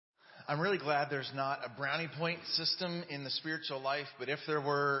I'm really glad there's not a brownie point system in the spiritual life, but if there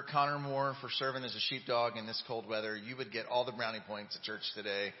were, Connor Moore, for serving as a sheepdog in this cold weather, you would get all the brownie points at church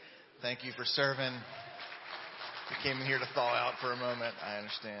today. Thank you for serving. You came in here to thaw out for a moment. I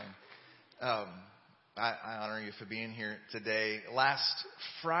understand. I honor you for being here today. Last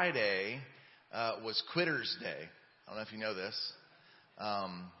Friday was Quitter's Day. I don't know if you know this.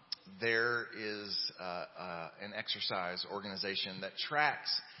 There is an exercise organization that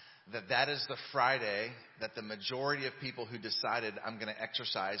tracks that is the Friday that the majority of people who decided I'm going to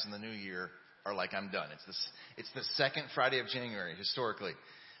exercise in the new year are like, I'm done. It's the second Friday of January, historically,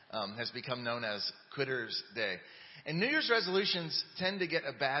 has become known as Quitter's Day. And New Year's resolutions tend to get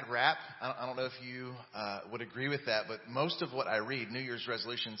a bad rap. I don't know if you would agree with that, but most of what I read, New Year's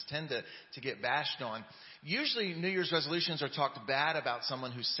resolutions tend to get bashed on. Usually New Year's resolutions are talked bad about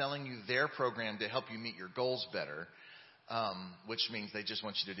someone who's selling you their program to help you meet your goals better, which means they just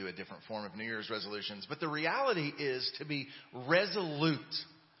want you to do a different form of New Year's resolutions. But the reality is to be resolute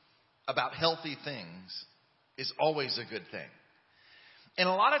about healthy things is always a good thing. And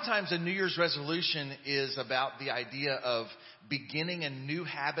a lot of times a New Year's resolution is about the idea of beginning a new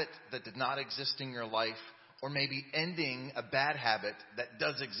habit that did not exist in your life, or maybe ending a bad habit that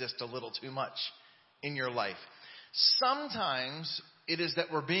does exist a little too much in your life. Sometimes it is that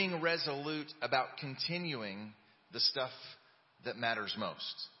we're being resolute about continuing the stuff that matters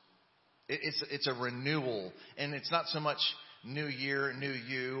most. It's a renewal, and it's not so much new year, new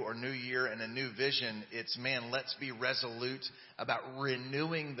you, or new year and a new vision. It's, man, let's be resolute about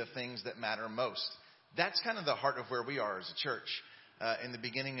renewing the things that matter most. That's kind of the heart of where we are as a church in the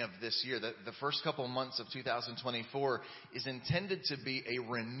beginning of this year. The first couple months of 2024 is intended to be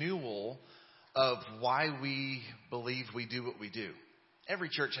a renewal of why we believe we do what we do. Every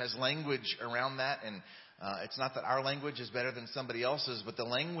church has language around that, and it's not that our language is better than somebody else's, but the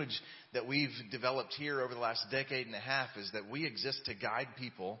language that we've developed here over the last decade and a half is that we exist to guide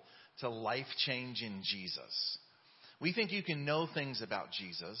people to life change in Jesus. We think you can know things about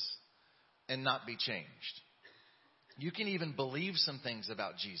Jesus and not be changed. You can even believe some things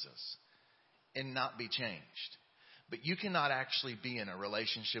about Jesus and not be changed. But you cannot actually be in a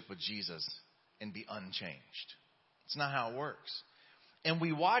relationship with Jesus and be unchanged. It's not how it works. And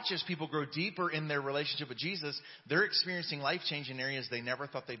we watch as people grow deeper in their relationship with Jesus, they're experiencing life change in areas they never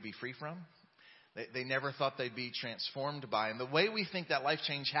thought they'd be free from. They never thought they'd be transformed by. And the way we think that life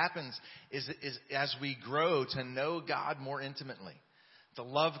change happens is as we grow to know God more intimately, to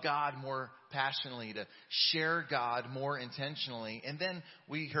love God more passionately, to share God more intentionally. And then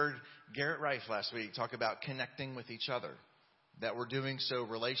we heard Garrett Rife last week talk about connecting with each other, that we're doing so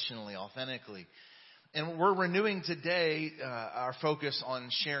relationally, authentically. And we're renewing today our focus on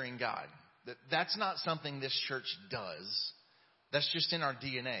sharing God. That's not something this church does. That's just in our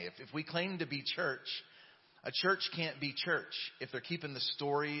DNA. If we claim to be church, a church can't be church if they're keeping the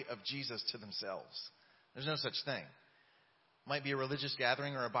story of Jesus to themselves. There's no such thing. It might be a religious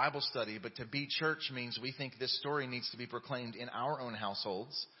gathering or a Bible study, but to be church means we think this story needs to be proclaimed in our own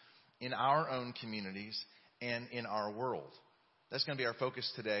households, in our own communities, and in our world. That's going to be our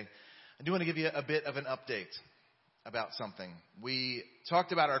focus today. I do want to give you a bit of an update about something. We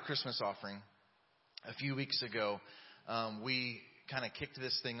talked about our Christmas offering a few weeks ago. We kind of kicked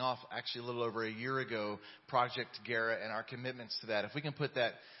this thing off actually a little over a year ago, Project Garrett, and our commitments to that. If we can put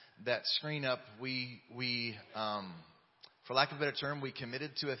that screen up, we for lack of a better term, we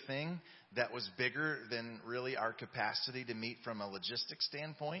committed to a thing that was bigger than really our capacity to meet from a logistics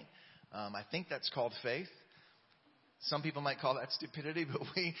standpoint. I think that's called faith. Some people might call that stupidity, but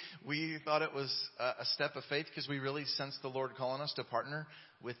we thought it was a step of faith because we really sensed the Lord calling us to partner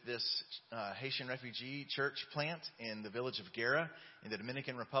with this Haitian refugee church plant in the village of Guerra in the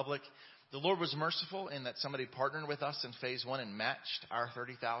Dominican Republic. The Lord was merciful in that somebody partnered with us in phase 1 and matched our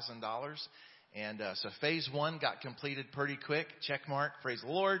 $30,000. And so phase 1 got completed pretty quick. Check mark. Praise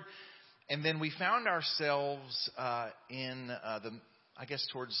the Lord. And then we found ourselves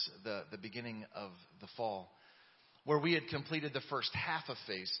towards the beginning of the fall, where we had completed the first half of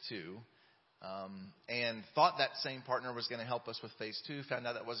phase 2 and thought that same partner was going to help us with phase 2, found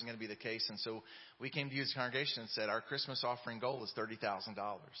out that wasn't going to be the case. And so we came to you as a congregation and said, our Christmas offering goal is $30,000.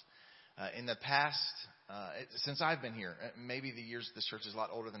 In the past, since I've been here, maybe the years, this church is a lot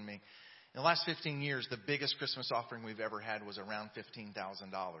older than me. In the last 15 years, the biggest Christmas offering we've ever had was around $15,000.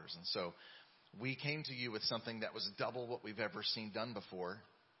 And so we came to you with something that was double what we've ever seen done before.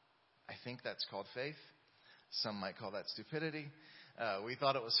 I think that's called faith. Some might call that stupidity. We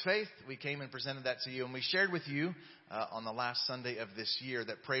thought it was faith. We came and presented that to you. And we shared with you on the last Sunday of this year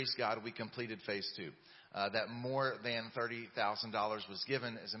that, praise God, we completed phase 2. that more than $30,000 was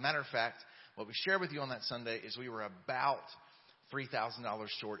given. As a matter of fact, what we shared with you on that Sunday is we were about $3,000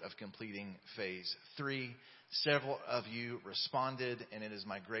 short of completing phase 3. Several of you responded, and it is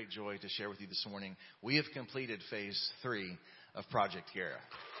my great joy to share with you this morning, we have completed phase 3 of Project Guerra.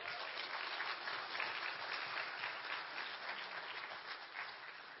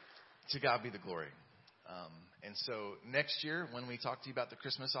 To God be the glory. And so next year, when we talk to you about the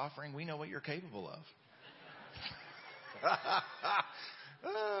Christmas offering, we know what you're capable of.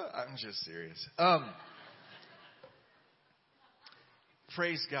 I'm just serious.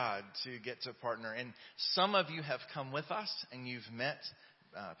 Praise God to get to partner. And some of you have come with us and you've met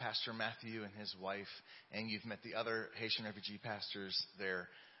Pastor Matthew and his wife, and you've met the other Haitian refugee pastors there.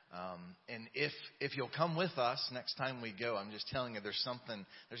 And if you'll come with us next time we go, I'm just telling you, there's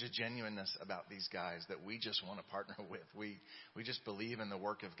a genuineness about these guys that we just want to partner with. We just believe in the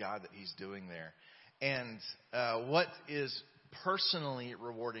work of God that he's doing there. And what is personally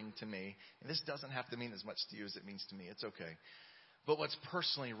rewarding to me, and this doesn't have to mean as much to you as it means to me, it's okay. But what's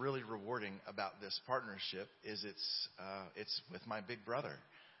personally really rewarding about this partnership is it's with my big brother.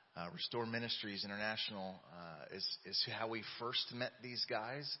 Restore Ministries International is how we first met these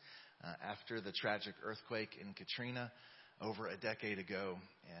guys after the tragic earthquake in Katrina over a decade ago.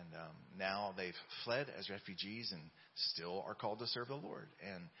 And now they've fled as refugees and still are called to serve the Lord.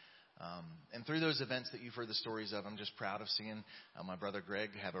 And through those events that you've heard the stories of, I'm just proud of seeing my brother Greg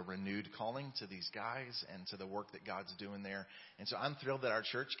have a renewed calling to these guys and to the work that God's doing there. And so I'm thrilled that our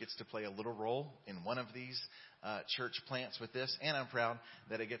church gets to play a little role in one of these church plants with this. And I'm proud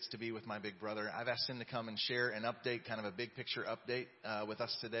that it gets to be with my big brother. I've asked him to come and share an update, kind of a big picture update with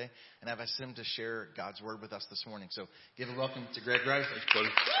us today. And I've asked him to share God's word with us this morning. So give a welcome to Greg Rife. Thanks, buddy.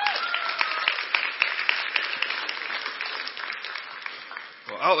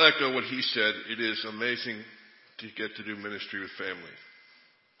 Well, I'll echo what he said. It is amazing to get to do ministry with family.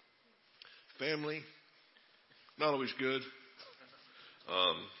 Family, not always good.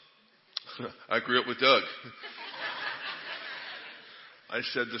 I grew up with Doug. I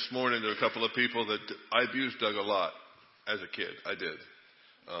said this morning to a couple of people that I abused Doug a lot as a kid. I did.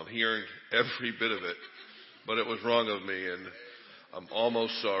 He earned every bit of it, but it was wrong of me, and I'm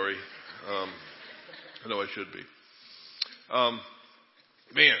almost sorry. I know I should be.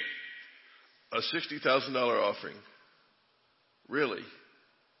 Man, a $60,000 offering. Really?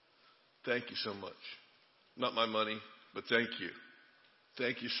 Thank you so much. Not my money, but thank you.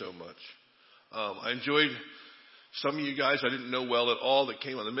 Thank you so much. I enjoyed some of you guys I didn't know well at all that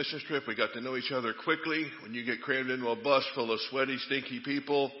came on the mission trip. We got to know each other quickly. When you get crammed into a bus full of sweaty, stinky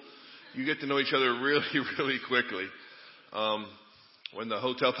people, you get to know each other really, really quickly. When the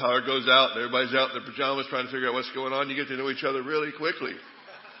hotel power goes out and everybody's out in their pajamas trying to figure out what's going on, you get to know each other really quickly.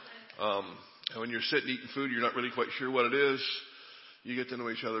 And when you're sitting eating food, you're not really quite sure what it is. You get to know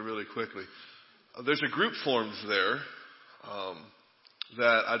each other really quickly. There's a group formed there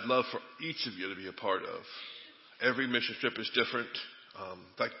that I'd love for each of you to be a part of. Every mission trip is different.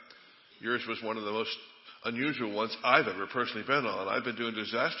 In fact, yours was one of the most unusual ones I've ever personally been on. I've been doing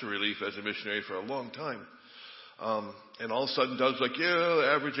disaster relief as a missionary for a long time. And all of a sudden, Doug's like, yeah,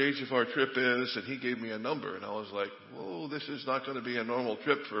 the average age of our trip is, and he gave me a number. And I was like, whoa, this is not going to be a normal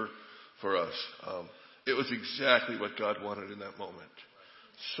trip for us. It was exactly what God wanted in that moment.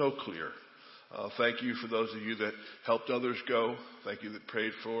 So clear. Thank you for those of you that helped others go. Thank you that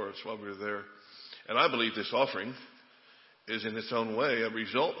prayed for us while we were there. And I believe this offering is in its own way a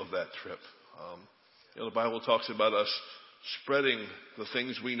result of that trip. The Bible talks about us spreading the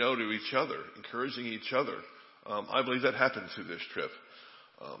things we know to each other, encouraging each other. I believe that happened through this trip.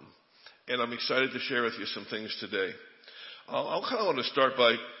 And I'm excited to share with you some things today. I'll kind of want to start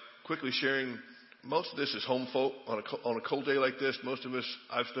by quickly sharing. Most of this is home folk on a cold day like this. Most of us,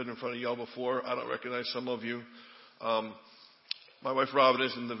 I've stood in front of y'all before. I don't recognize some of you. My wife Robin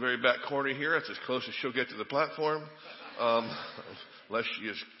is in the very back corner here. It's as close as she'll get to the platform. Unless she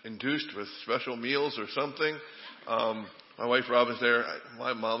is induced with special meals or something. My wife Robin's there.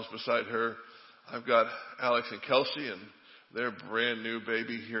 My mom's beside her. I've got Alex and Kelsey and their brand new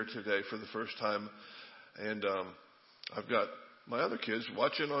baby here today for the first time. And I've got my other kids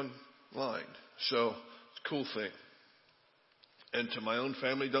watching online. So it's a cool thing. And to my own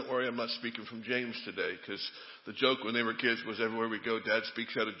family, don't worry, I'm not speaking from James today, because the joke when they were kids was everywhere we go, Dad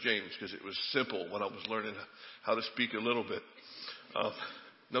speaks out of James, because it was simple when I was learning how to speak a little bit.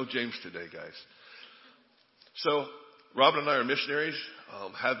 No James today, guys. So Robin and I are missionaries,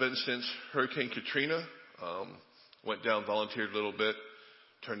 have been since Hurricane Katrina. Went down, volunteered a little bit,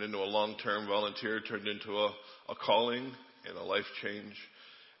 turned into a long-term volunteer, turned into a calling and a life change.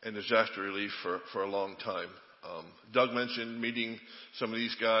 and disaster relief for a long time. Doug mentioned meeting some of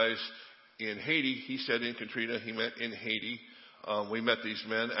these guys in Haiti. He said in Katrina, he met in Haiti. We met these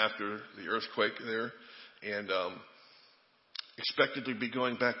men after the earthquake there, and expected to be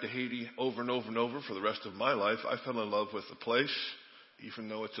going back to Haiti over and over and over for the rest of my life. I fell in love with the place, even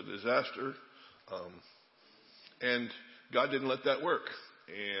though it's a disaster. And God didn't let that work.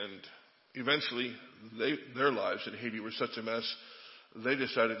 And eventually, their lives in Haiti were such a mess, they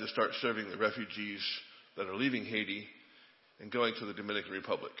decided to start serving the refugees that are leaving Haiti and going to the Dominican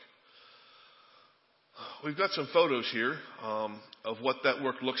Republic. We've got some photos here of what that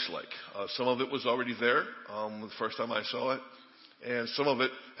work looks like. Some of it was already there the first time I saw it, and some of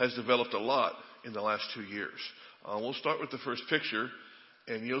it has developed a lot in the last 2 years. We'll start with the first picture,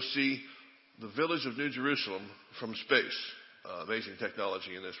 and you'll see the village of New Jerusalem from space. Amazing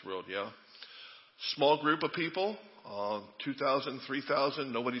technology in this world, yeah? Small group of people, 2,000,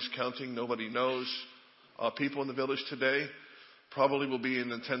 3,000, nobody's counting, nobody knows. People in the village today probably will be in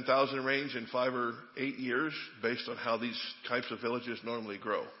the 10,000 range in 5 or 8 years based on how these types of villages normally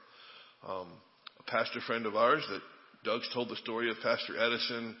grow. A pastor friend of ours that Doug's told the story of Pastor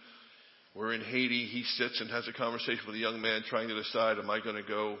Edison. We're in Haiti. He sits and has a conversation with a young man trying to decide, am I going to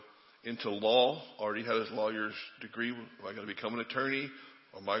go into law? Already had his lawyer's degree. Am I going to become an attorney?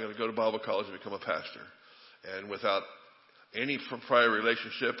 Or am I going to go to Bible college and become a pastor? And without any prior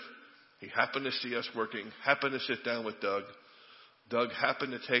relationship, he happened to see us working, happened to sit down with Doug. Doug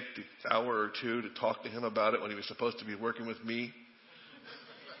happened to take the hour or two to talk to him about it when he was supposed to be working with me.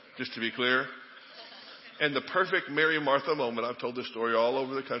 Just to be clear. And the perfect Mary and Martha moment, I've told this story all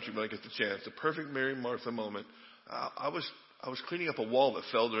over the country when I get the chance. The perfect Mary and Martha moment. I was cleaning up a wall that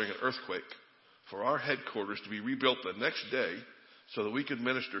fell during an earthquake for our headquarters to be rebuilt the next day so that we could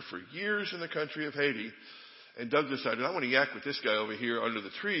minister for years in the country of Haiti. And Doug decided, I want to yak with this guy over here under the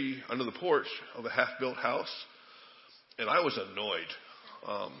tree, under the porch of a half-built house. And I was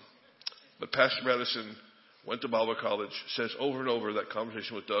annoyed. But Pastor Madison went to Bible college, says over and over that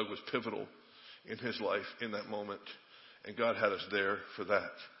conversation with Doug was pivotal in his life in that moment. And God had us there for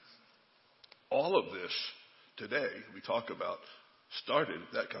that. All of this today we talk about started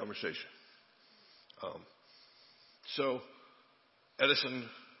that conversation. So Edison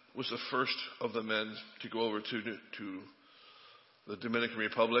was the first of the men to go over to the Dominican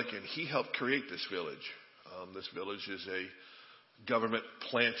Republic, and he helped create this village. This village is a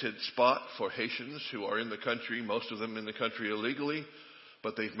government-planted spot for Haitians who are in the country, most of them in the country illegally,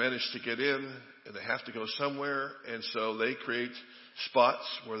 but they've managed to get in, and they have to go somewhere, and so they create spots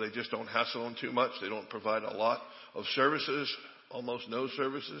where they just don't hassle them too much. They don't provide a lot of services, almost no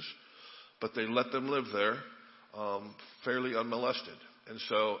services, but they let them live there fairly unmolested. And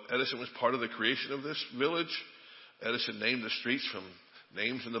so Edison was part of the creation of this village. Edison named the streets from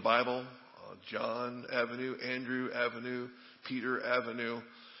names in the Bible, John Avenue, Andrew Avenue, Peter Avenue,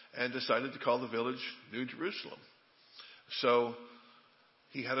 and decided to call the village New Jerusalem. So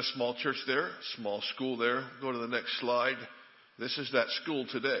he had a small church there, small school there. Go to the next slide. This is that school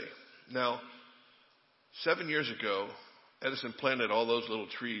today. Now, 7 years ago, Edison planted all those little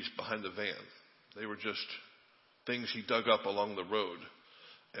trees behind the van. They were just things he dug up along the road.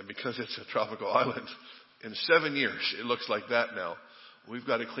 And because it's a tropical island, in 7 years, it looks like that now. We've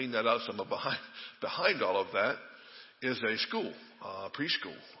got to clean that out some. Behind all of that is a school,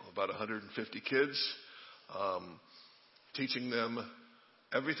 preschool, about 150 kids, teaching them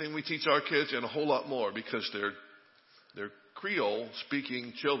everything we teach our kids and a whole lot more because they're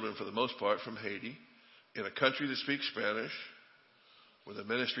Creole-speaking children, for the most part, from Haiti, in a country that speaks Spanish, with a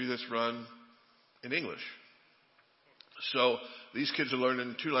ministry that's run in English. So these kids are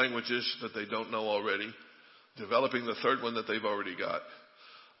learning 2 languages that they don't know already, developing the third one that they've already got,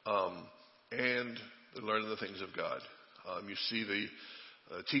 and they're learning the things of God. You see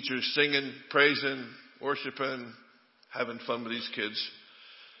the teachers singing, praising, worshiping, having fun with these kids.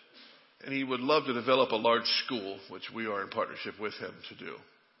 And he would love to develop a large school, which we are in partnership with him to do.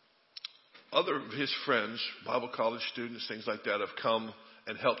 Other of his friends, Bible college students, things like that, have come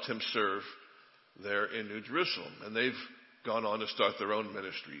and helped him serve there in New Jerusalem. And they've gone on to start their own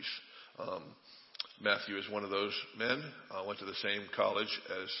ministries. Matthew is one of those men. Went to the same college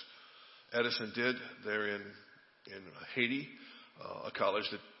as Edison did there in Haiti, a college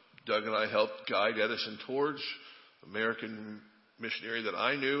that Doug and I helped guide Edison towards. American missionary that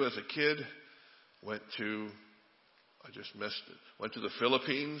I knew as a kid went to the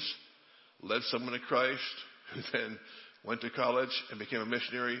Philippines, led someone to Christ, who then went to college and became a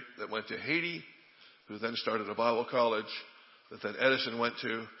missionary that went to Haiti, who then started a Bible college that then Edison went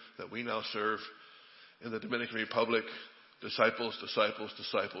to, that we now serve in the Dominican Republic. Disciples, disciples,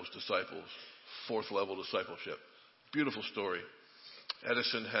 disciples, disciples. Fourth level discipleship. Beautiful story.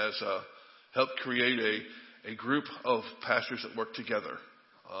 Edison has helped create a group of pastors that work together.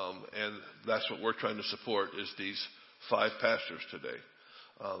 And that's what we're trying to support is these 5 pastors today.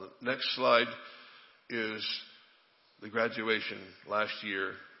 Next slide is the graduation last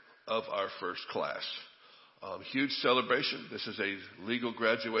year of our first class. Huge celebration. This is a legal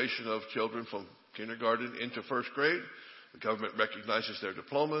graduation of children from kindergarten into first grade. The government recognizes their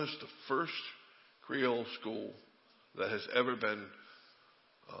diplomas, the first Creole school that has ever been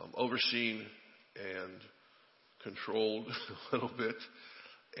overseen and controlled a little bit.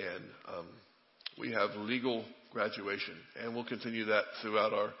 And we have legal graduation, and we'll continue that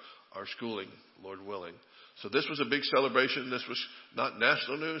throughout our schooling, Lord willing. So this was a big celebration. This was not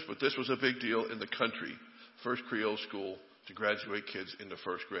national news, but this was a big deal in the country. First Creole school to graduate kids into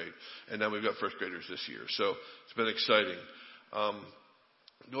first grade. And now we've got first graders this year. So it's been exciting.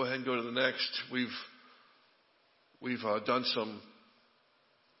 Go ahead and go to the next. We've done some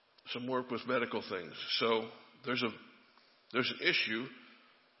work with medical things. So there's an issue.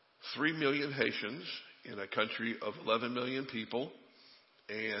 3 million Haitians in a country of 11 million people,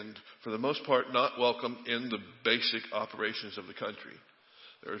 and for the most part not welcome in the basic operations of the country.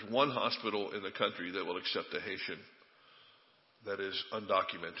 There is one hospital in the country that will accept a Haitian that is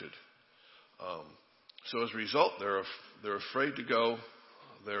undocumented. So as a result, they're afraid to go.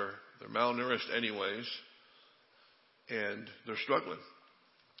 They're malnourished anyways, and they're struggling.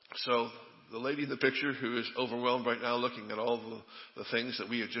 So the lady in the picture who is overwhelmed right now looking at all the things that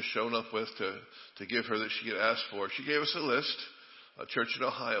we had just shown up with to give her that she had asked for, she gave us a list. A church in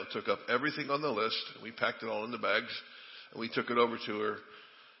Ohio took up everything on the list, and we packed it all in the bags, and we took it over to her.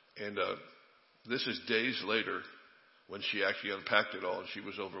 And this is days later when she actually unpacked it all, and she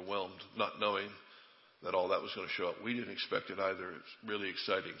was overwhelmed, not knowing that all that was going to show up. We didn't expect it either. It's really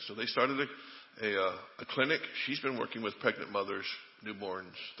exciting. So they started a clinic. She's been working with pregnant mothers,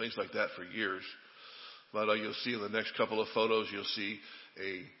 newborns, things like that for years. But you'll see in the next couple of photos, you'll see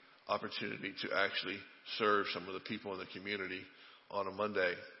a opportunity to actually serve some of the people in the community on a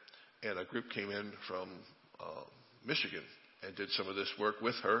Monday. And a group came in from Michigan and did some of this work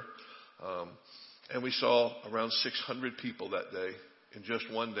with her. And we saw around 600 people that day in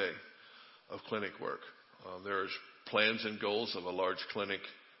just one day of clinic work. There's plans and goals of a large clinic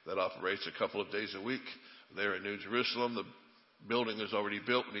that operates a couple of days a week there in New Jerusalem. The building is already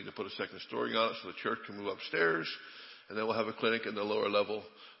built. We need to put a second story on it so the church can move upstairs. And then we'll have a clinic in the lower level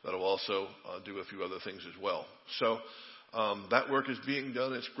that will also do a few other things as well. So that work is being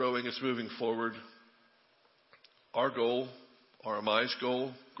done. It's growing. It's moving forward. Our goal, RMI's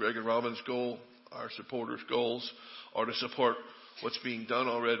goal, Greg and Robin's goal, our supporters' goals are to support what's being done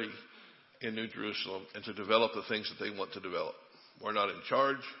already in New Jerusalem and to develop the things that they want to develop. We're not in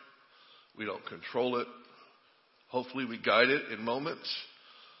charge. We don't control it. Hopefully we guide it in moments,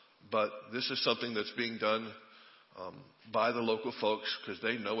 but this is something that's being done by the local folks because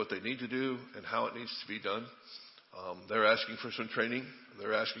they know what they need to do and how it needs to be done. They're asking for some training.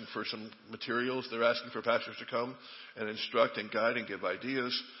 They're asking for some materials. They're asking for pastors to come and instruct and guide and give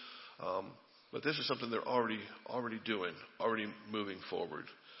ideas. But this is something they're already doing, already moving forward.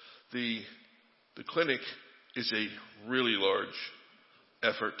 The clinic is a really large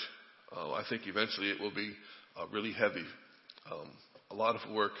effort. I think eventually it will be really heavy, a lot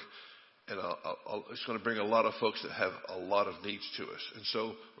of work, and it's going to bring a lot of folks that have a lot of needs to us. And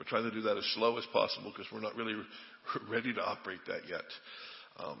so we're trying to do that as slow as possible because we're not really ready to operate that yet.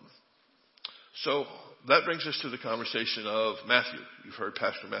 So that brings us to the conversation of Matthew. You've heard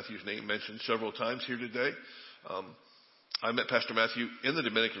Pastor Matthew's name mentioned several times here today. I met Pastor Matthew in the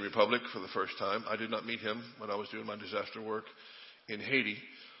Dominican Republic for the first time. I did not meet him when I was doing my disaster work in Haiti.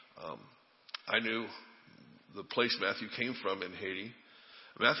 I knew the place Matthew came from in Haiti.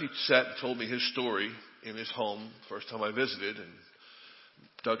 Matthew sat and told me his story in his home first time I visited, and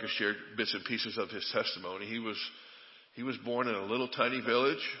Doug has shared bits and pieces of his testimony. He was born in a little tiny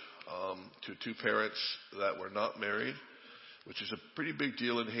village to two parents that were not married, which is a pretty big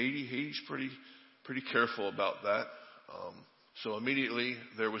deal in Haiti. Haiti's pretty careful about that. So immediately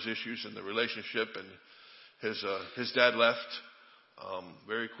there was issues in the relationship, and his dad left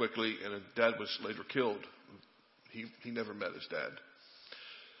very quickly, and his dad was later killed. He never met his dad.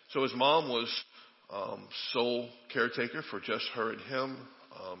 So his mom was sole caretaker for just her and him.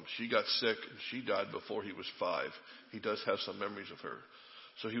 She got sick, and she died before he was 5. He does have some memories of her.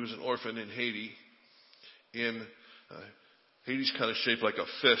 So he was an orphan in Haiti. Haiti's kind of shaped like a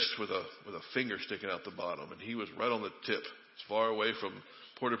fist with a finger sticking out the bottom, and he was right on the tip, as far away from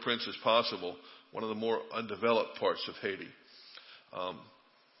Port-au-Prince as possible, one of the more undeveloped parts of Haiti.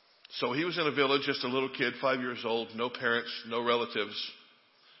 So he was in a village, just a little kid, 5 years old, no parents, no relatives,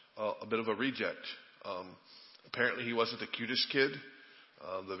 a bit of a reject. Apparently he wasn't the cutest kid.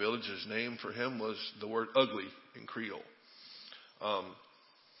 The village's name for him was the word ugly in Creole.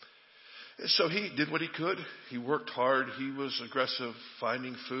 So he did what he could. He worked hard. He was aggressive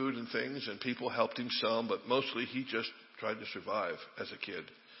finding food and things, and people helped him some, but mostly he just tried to survive as a kid.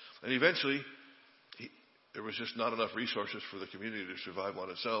 And eventually, there was just not enough resources for the community to survive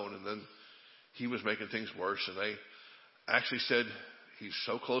on its own, and then he was making things worse, and they actually said, he's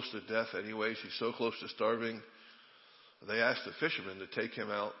so close to death anyways, he's so close to starving. They asked the fishermen to take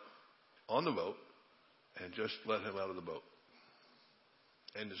him out on the boat and just let him out of the boat.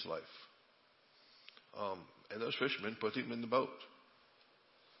 End his life. And those fishermen put him in the boat.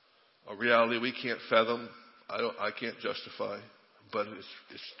 A reality we can't fathom. I can't justify, but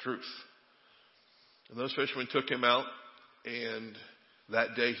it's truth. And those fishermen took him out, and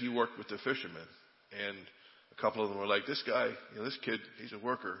that day he worked with the fishermen. And a couple of them were like, this guy, this kid, he's a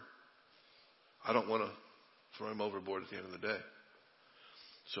worker. I don't want to throw him overboard at the end of the day.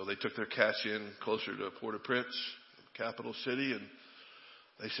 So they took their catch in closer to Port-au-Prince, the capital city, and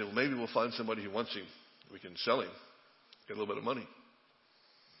they said, well, maybe we'll find somebody who wants him. We can sell him, get a little bit of money.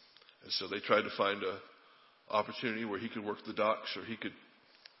 And so they tried to find an opportunity where he could work the docks or he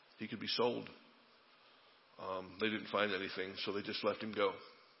could be sold. They didn't find anything, so they just let him go.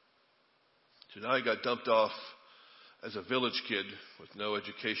 So now he got dumped off as a village kid with no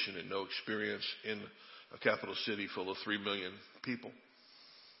education and no experience in a capital city full of 3 million people.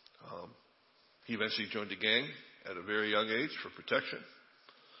 He eventually joined a gang at a very young age for protection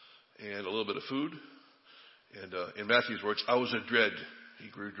and a little bit of food. And in Matthew's words, I was a dread. He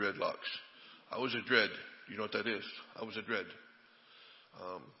grew dreadlocks. I was a dread. You know what that is? I was a dread.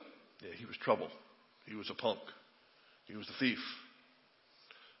 He was trouble. He was a punk. He was a thief.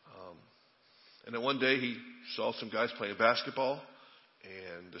 And then one day he saw some guys playing basketball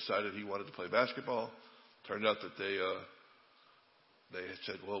and decided he wanted to play basketball. Turned out that they had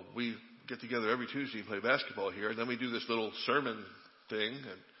said, well, we get together every Tuesday and play basketball here. And then we do this little sermon thing.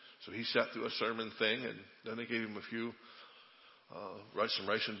 And so he sat through a sermon thing, and then they gave him a few, some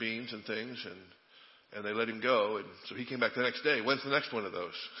rice and beans and things, and they let him go. And so he came back the next day. When's the next one of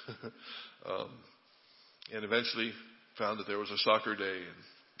those? And eventually found that there was a soccer day, and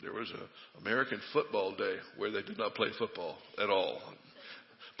there was an American football day where they did not play football at all.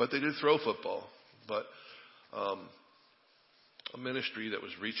 But they did throw football. But a ministry that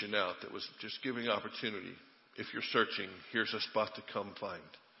was reaching out, that was just giving opportunity. If you're searching, here's a spot to come find.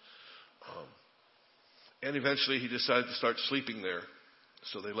 And eventually he decided to start sleeping there.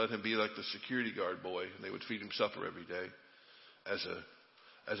 So they let him be like the security guard boy, and they would feed him supper every day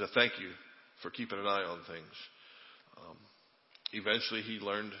as a thank you for keeping an eye on things. Eventually he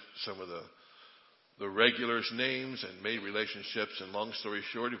learned some of the regulars' names and made relationships. And long story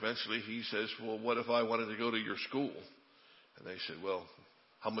short, eventually he says, well, what if I wanted to go to your school? And they said, well,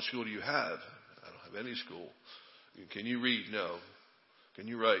 how much school do you have? I don't have any school. Can you read? No. Can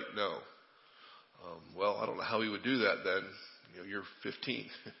you write? No. Well, I don't know how he would do that then. You're 15.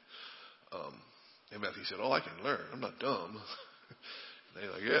 And Matthew said, I can learn. I'm not dumb. And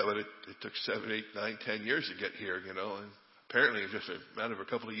they're like, yeah, but it took 7, 8, 9, 10 years to get here, And apparently, in just a matter of a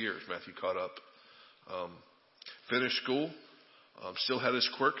couple of years, Matthew caught up. Finished school. Still had his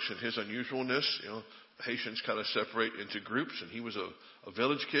quirks and his unusualness. Haitians kind of separate into groups, and he was a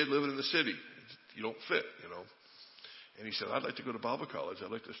village kid living in the city. You don't fit, And he said, I'd like to go to Bible college.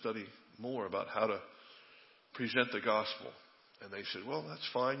 I'd like to study more about how to present the gospel. And they said, well, that's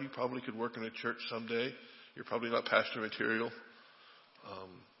fine. You probably could work in a church someday. You're probably not pastor material.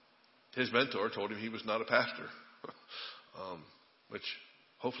 His mentor told him he was not a pastor, which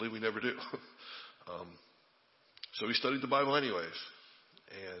hopefully we never do. So he studied the Bible anyways.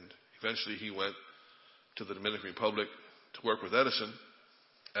 And eventually he went to the Dominican Republic to work with Edison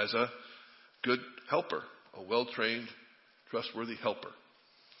as a good helper, a well-trained, trustworthy helper.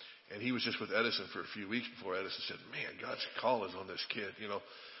 And he was just with Edison for a few weeks before Edison said, man, God's call is on this kid.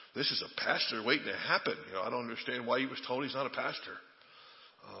 This is a pastor waiting to happen. I don't understand why he was told he's not a pastor.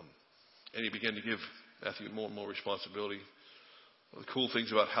 And he began to give Matthew more and more responsibility. One of the cool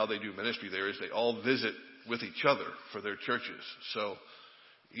things about how they do ministry there is they all visit with each other for their churches. So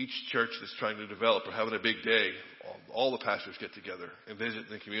each church that's trying to develop or having a big day, all the pastors get together and visit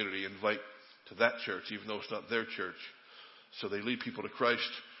in the community, invite to that church, even though it's not their church. So they lead people to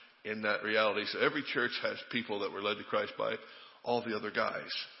Christ in that reality. So every church has people that were led to Christ by all the other guys.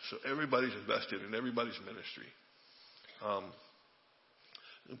 So everybody's invested in everybody's ministry.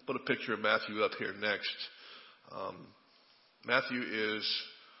 We'll put a picture of Matthew up here next. Matthew is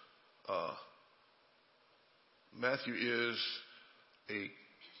a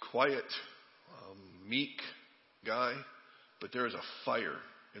quiet, meek guy, but there is a fire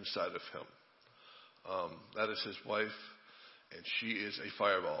inside of him. That is his wife, and she is a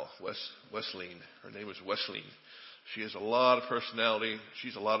fireball, Wesleyan. Her name is Wesleyan. She has a lot of personality.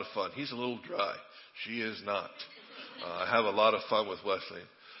 She's a lot of fun. He's a little dry. She is not. I have a lot of fun with Wesleyan.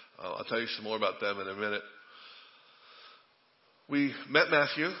 I'll tell you some more about them in a minute. We met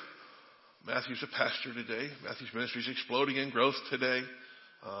Matthew. Matthew's a pastor today. Matthew's ministry is exploding in growth today.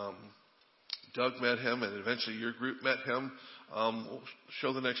 Doug met him, and eventually your group met him. We'll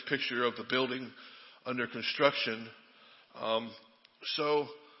show the next picture of the building under construction. So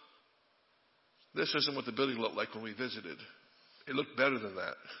this isn't what the building looked like when we visited. It looked better than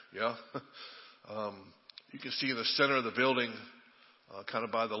that. Yeah. You can see in the center of the building, kind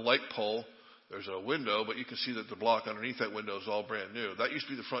of by the light pole, there's a window, but you can see that the block underneath that window is all brand new. That used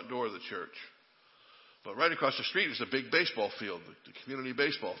to be the front door of the church. But right across the street is a big baseball field, the community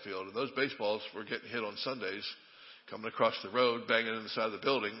baseball field. And those baseballs were getting hit on Sundays, coming across the road, banging in the side of the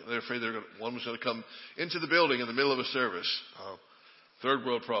building. They're afraid one was going to come into the building in the middle of a service. Third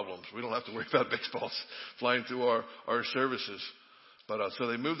world problems. We don't have to worry about baseballs flying through our services. But so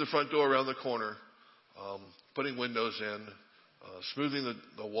they moved the front door around the corner, putting windows in, smoothing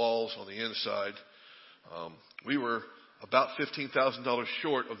the walls on the inside. We were about $15,000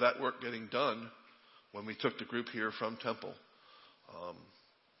 short of that work getting done when we took the group here from Temple.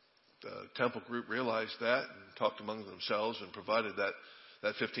 The Temple group realized that and talked among themselves and provided that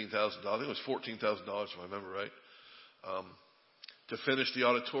 $15,000. I think it was $14,000 if I remember right, to finish the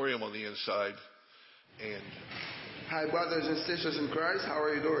auditorium on the inside. And hi, brothers and sisters in Christ. How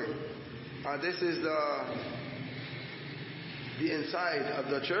are you doing? This is the inside of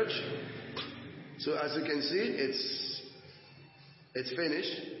the church. So as you can see, it's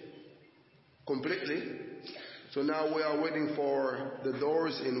finished completely. So now we are waiting for the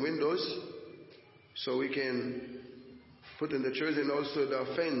doors and windows so we can put in the church, and also the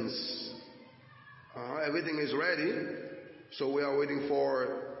fence. Everything is ready. So we are waiting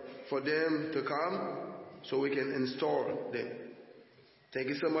for them to come so we can install them. Thank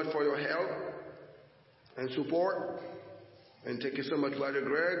you so much for your help and support. And thank you so much, Brother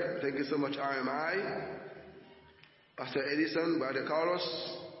Greg. Thank you so much, RMI, Pastor Edison, Brother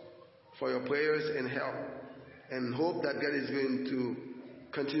Carlos, for your prayers and help. And hope that God is going to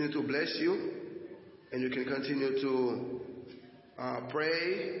continue to bless you, and you can continue to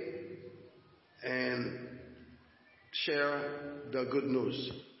pray and share the good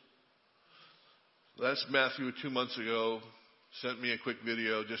news. That's Matthew 2 months ago. Sent me a quick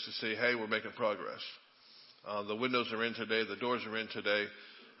video just to say, hey, we're making progress. The windows are in today. The doors are in today.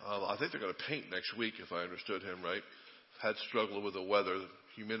 I think they're going to paint next week, if I understood him right. Had struggled with the weather. The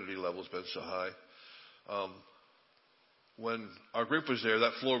humidity level's been so high. When our group was there,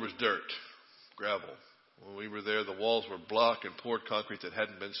 that floor was dirt, gravel. When we were there, the walls were block and poured concrete that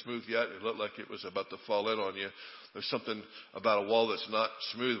hadn't been smooth yet. It looked like it was about to fall in on you. There's something about a wall that's not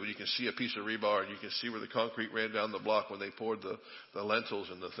smooth when you can see a piece of rebar and you can see where the concrete ran down the block when they poured the lentils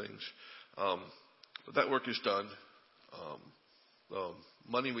and the things. But that work is done. The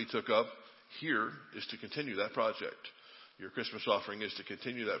money we took up here is to continue that project. Your Christmas offering is to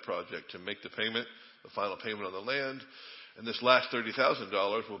continue that project, to make the payment, the final payment on the land. And this last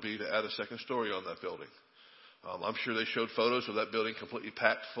 $30,000 will be to add a second story on that building. I'm sure they showed photos of that building completely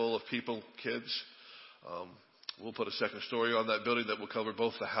packed full of people, kids. We'll put a second story on that building that will cover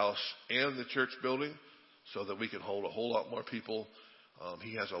both the house and the church building so that we can hold a whole lot more people.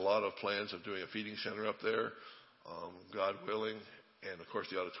 He has a lot of plans of doing a feeding center up there, God willing. And, of course,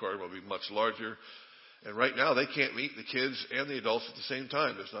 the auditorium will be much larger. And right now they can't meet the kids and the adults at the same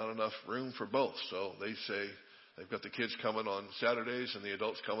time. There's not enough room for both. So they say they've got the kids coming on Saturdays and the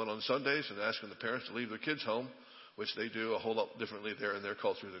adults coming on Sundays and asking the parents to leave their kids home, which they do a whole lot differently there in their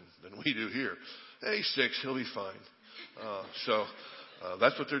culture than we do here. Hey, he's 6, he'll be fine. So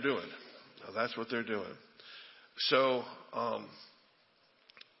that's what they're doing. That's what they're doing. So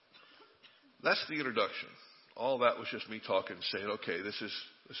that's the introduction. All that was just me talking, saying, okay, this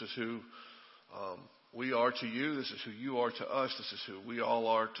is who we are to you. This is who you are to us. This is who we all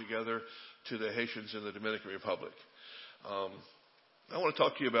are together to the Haitians in the Dominican Republic. I want to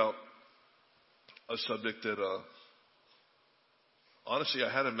talk to you about a subject that, honestly, I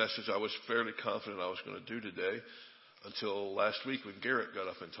had a message I was fairly confident I was going to do today until last week when Garrett got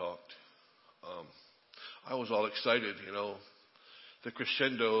up and talked. I was all excited, the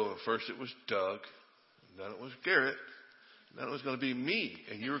crescendo. First it was Doug, and then it was Garrett, then it was going to be me,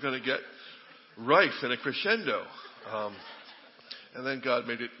 and you were going to get Rife in a crescendo. And then God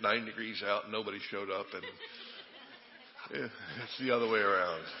made it 9 degrees out, and nobody showed up, and it's the other way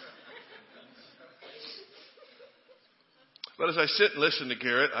around. But as I sit and listen to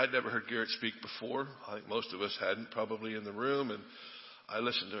Garrett, I'd never heard Garrett speak before. I think most of us hadn't, probably in the room. And I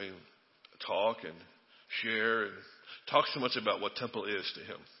listened to him talk and share and talk so much about what temple is to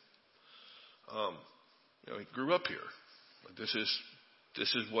him. He grew up here. This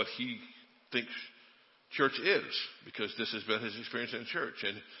is what he thinks church is, because this has been his experience in church.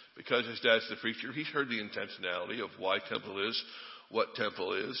 And because his dad's the preacher, he's heard the intentionality of why temple is what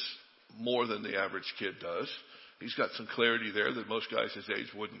temple is more than the average kid does. He's got some clarity there that most guys his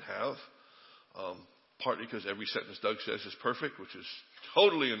age wouldn't have. Partly because every sentence Doug says is perfect, which is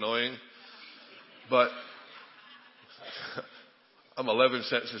totally annoying. But I'm 11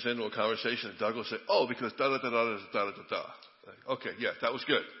 sentences into a conversation, and Doug will say, "Oh, because da-da-da-da-da-da-da-da." Okay, yeah, that was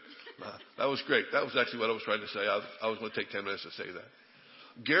good. That was great. That was actually what I was trying to say. I was going to take 10 minutes to say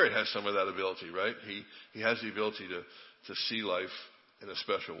that. Garrett has some of that ability, right? He has the ability to see life in a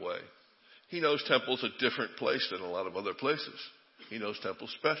special way. He knows temple's a different place than a lot of other places. He knows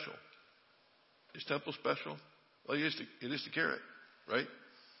temple's special. Is temple special? Well, it is to Garrett, right?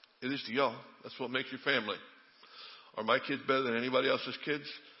 It is to y'all. That's what makes your family. Are my kids better than anybody else's kids?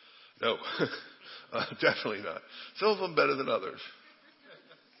 No, definitely not. Some of them better than others.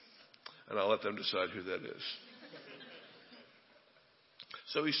 And I'll let them decide who that is.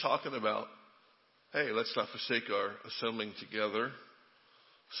 So he's talking about, hey, let's not forsake our assembling together.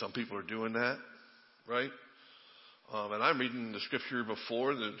 Some people are doing that, right? And I'm reading the scripture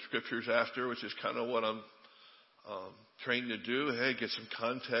before, the scriptures after, which is kind of what I'm trained to do. Hey, get some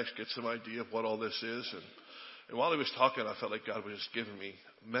context, get some idea of what all this is. And while he was talking, I felt like God was just giving me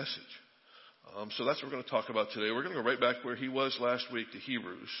a message. So that's what we're going to talk about today. We're going to go right back where he was last week, to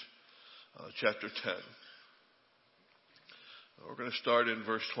Hebrews, chapter 10. We're going to start in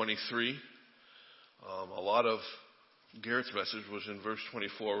verse 23. A lot of Garrett's message was in verse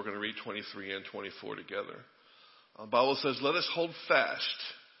 24. We're going to read 23 and 24 together. The Bible says, "Let us hold fast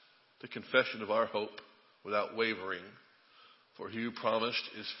the confession of our hope without wavering, for he who promised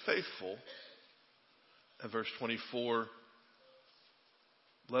is faithful." And verse 24,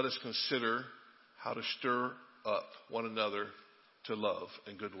 "Let us consider how to stir up one another to love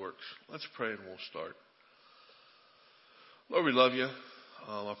and good works." Let's pray and we'll start. Lord, we love you.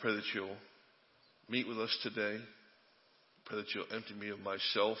 I pray that you'll meet with us today. I pray that you'll empty me of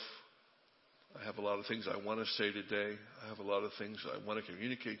myself. I have a lot of things I want to say today. I have a lot of things I want to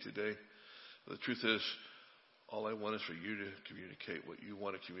communicate today. But the truth is, all I want is for you to communicate what you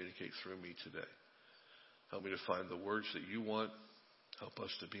want to communicate through me today. Help me to find the words that you want. Help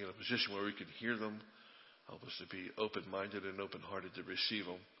us to be in a position where we can hear them. Help us to be open-minded and open-hearted to receive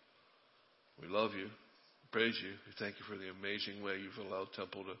them. We love you. We praise you. We thank you for the amazing way you've allowed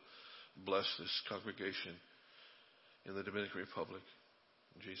Temple to bless this congregation in the Dominican Republic.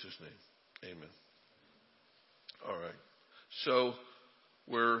 In Jesus' name, amen. All right. So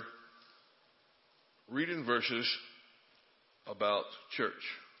we're reading verses about church.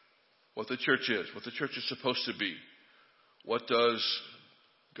 What the church is, what the church is supposed to be. What does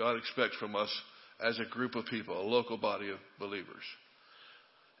God expect from us as a group of people, a local body of believers?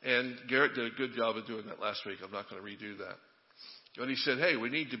 And Garrett did a good job of doing that last week. I'm not going to redo that. But he said, hey, we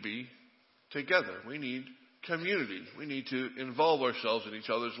need to be together. We need community. We need to involve ourselves in each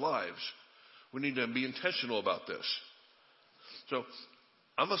other's lives. We need to be intentional about this. So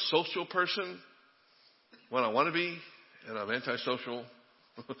I'm a social person when I want to be, and I'm antisocial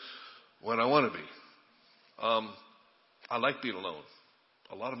when I want to be. I like being alone.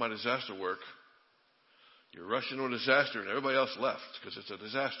 A lot of my disaster work, you rush into a disaster and everybody else left because it's a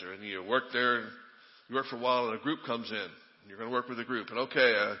disaster. And you work there, and you work for a while, and a group comes in. And you're going to work with a group. And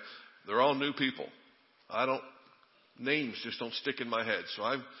they're all new people. Names just don't stick in my head. So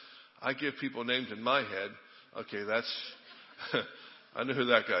I give people names in my head. Okay, that's, I know who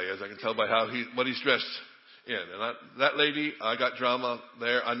that guy is. I can tell by what he's dressed in. And that lady, I got drama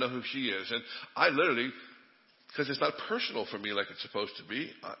there. I know who she is. And I literally, because it's not personal for me like it's supposed to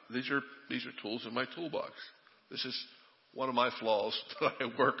be, these are tools in my toolbox. This is one of my flaws that I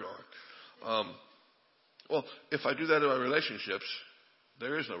work on. Well, if I do that in my relationships,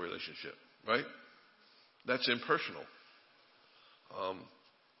 there is no relationship, right? That's impersonal.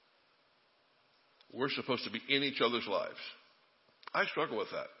 We're supposed to be in each other's lives. I struggle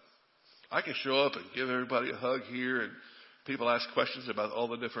with that. I can show up and give everybody a hug here, and people ask questions about all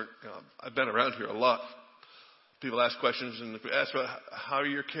the different, I've been around here a lot. People ask questions and ask about how are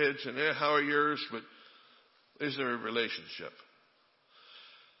your kids and how are yours, but Is there a relationship?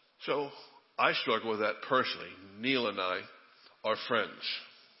 So I struggle with that personally. Neil and I are friends.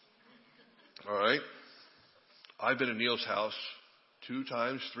 All right? I've been in Neil's house 2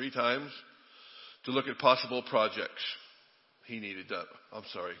 times, 3 times to look at possible projects he needed done. I'm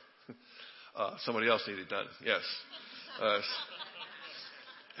sorry. Somebody else needed done. Yes.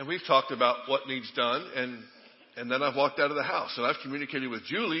 And we've talked about what needs done, and then I've walked out of the house, and I've communicated with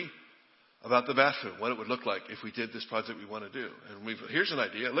Julie about the bathroom, what it would look like if we did this project we want to do. And here's an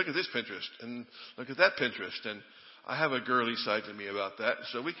idea. Look at this Pinterest, and look at that Pinterest. And I have a girly side to me about that,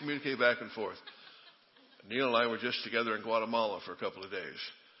 so we communicate back and forth. Neil and I were just together in Guatemala for a couple of days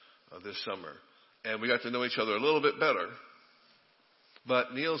this summer, and we got to know each other a little bit better. But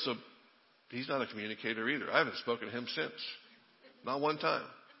he's not a communicator either. I haven't spoken to him since. Not one time.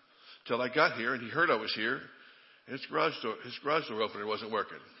 Till I got here, and he heard I was here, and his garage door opener wasn't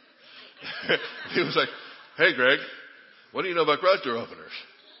working. He was like, "Hey, Greg, what do you know about garage door openers?"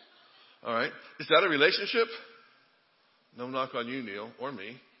 All right. Is that a relationship? No knock on you, Neil, or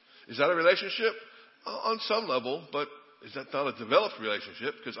me. Is that a relationship? On some level, but is that not a developed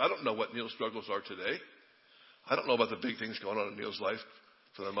relationship? Because I don't know what Neil's struggles are today. I don't know about the big things going on in Neil's life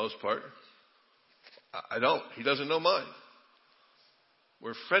for the most part. I don't. He doesn't know mine.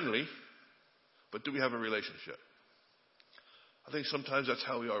 We're friendly, but do we have a relationship? I think sometimes that's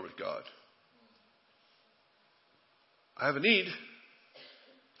how we are with God. I have a need.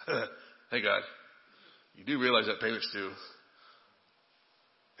 Hey, God, you do realize that payment's due.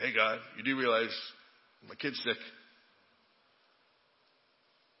 Hey, God, you do realize my kid's sick.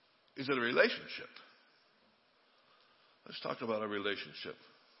 Is it a relationship? Let's talk about a relationship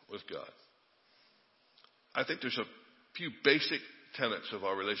with God. I think there's a few basic tenets of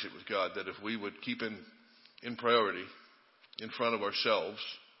our relationship with God that if we would keep in priority in front of ourselves,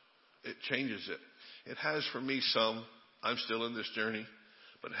 it changes it. It has for me some. I'm still in this journey,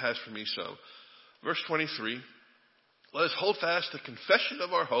 but it has for me some. Verse 23, let us hold fast the confession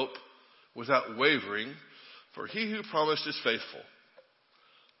of our hope without wavering, for he who promised is faithful.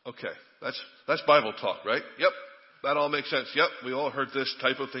 Okay, that's Bible talk, right? Yep, that all makes sense. Yep, we all heard this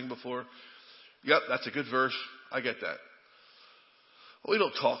type of thing before. Yep, that's a good verse. I get that. We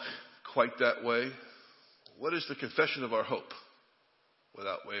don't talk quite that way. What is the confession of our hope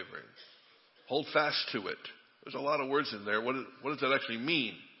without wavering? Hold fast to it. There's a lot of words in there. What does that actually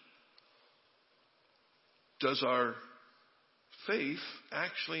mean? Does our faith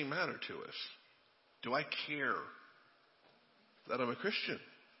actually matter to us? Do I care that I'm a Christian?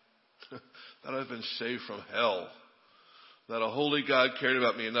 That I've been saved from hell? That a holy God cared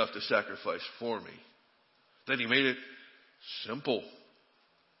about me enough to sacrifice for me? That he made it simple?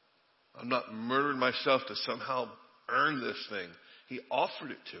 I'm not murdering myself to somehow earn this thing. He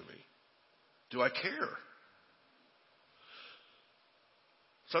offered it to me. Do I care?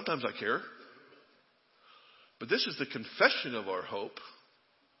 Sometimes I care. But this is the confession of our hope.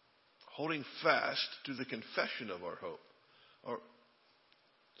 Holding fast to the confession of our hope. Or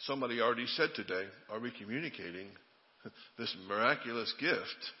somebody already said today, are we communicating this miraculous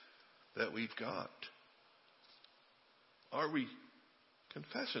gift that we've got? Are we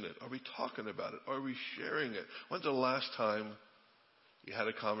confessing it? Are we talking about it? Are we sharing it? When's the last time you had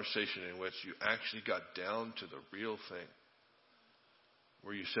a conversation in which you actually got down to the real thing?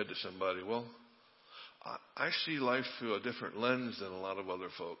 Where you said to somebody, well, I see life through a different lens than a lot of other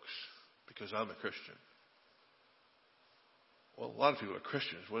folks because I'm a Christian. Well, a lot of people are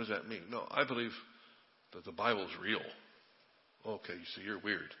Christians. What does that mean? No, I believe that the Bible's real. Okay, so you're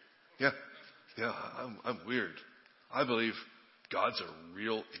weird. Yeah, I'm weird. I believe God's a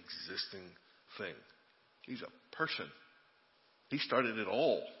real existing thing. He's a person. He started it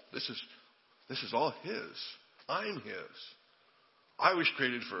all. This is all his. I'm his. I was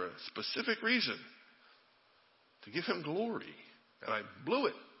created for a specific reason. To give him glory. And I blew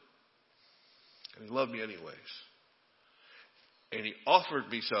it. And he loved me anyways. And he offered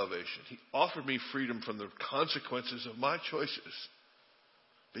me salvation. He offered me freedom from the consequences of my choices.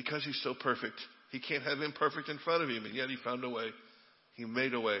 Because he's so perfect, he can't have imperfect in front of him. And yet he found a way. He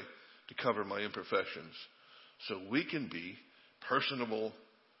made a way to cover my imperfections. So we can be personable,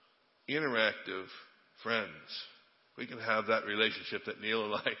 interactive friends. We can have that relationship that Neil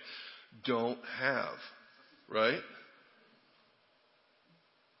and I don't have. Right?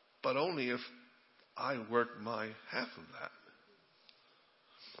 But only if I work my half of that.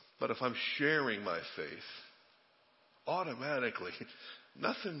 But if I'm sharing my faith, automatically,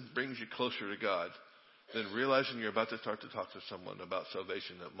 nothing brings you closer to God than realizing you're about to start to talk to someone about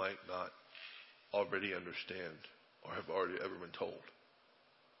salvation that might not already understand or have already ever been told.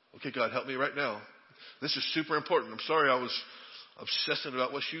 Okay, God, help me right now. This is super important. I'm sorry I was obsessing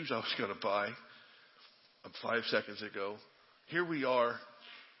about what shoes I was going to buy 5 seconds ago. Here we are,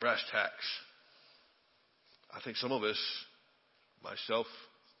 brass tacks. I think some of us, myself,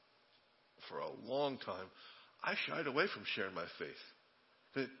 for a long time, I shied away from sharing my faith.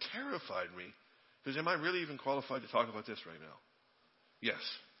 It terrified me. Because am I really even qualified to talk about this right now? Yes.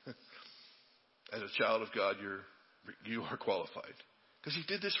 As a child of God, you are qualified. Because he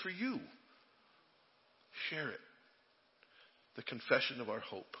did this for you. Share it. The confession of our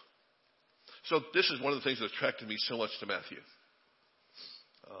hope. So this is one of the things that attracted me so much to Matthew.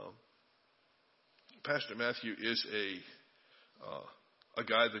 Pastor Matthew is a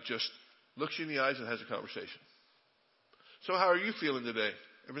guy that just looks you in the eyes and has a conversation. So how are you feeling today?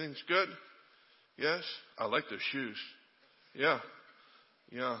 Everything's good? Yes? I like those shoes. Yeah.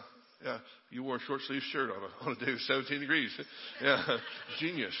 You wore a short sleeve shirt on a day with 17 degrees. Yeah.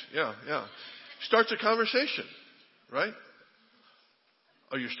 Genius. Yeah. Starts a conversation, right?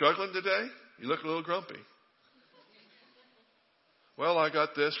 Are you struggling today? You look a little grumpy. Well, I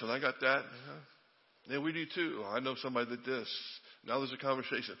got this and I got that. Yeah, we do too. I know somebody that did this. Now there's a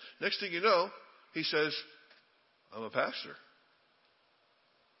conversation. Next thing you know, he says, I'm a pastor.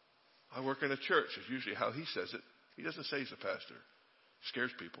 I work in a church. Is usually how he says it. He doesn't say he's a pastor.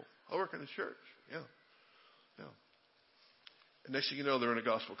 Scares people. I work in a church. Yeah. And next thing you know, they're in a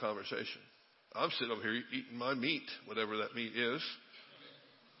gospel conversation. I'm sitting over here eating my meat, whatever that meat is.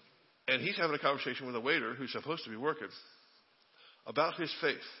 And he's having a conversation with a waiter who's supposed to be working about his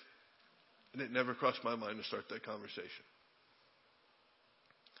faith. And it never crossed my mind to start that conversation.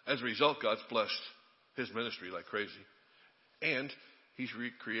 As a result, God's blessed his ministry like crazy. And he's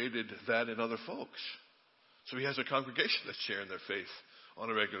recreated that in other folks. So he has a congregation that's sharing their faith on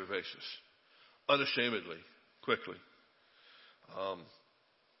a regular basis. Unashamedly, quickly.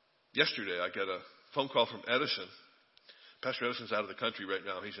 Yesterday, I got a phone call from Edison. Pastor Edison's out of the country right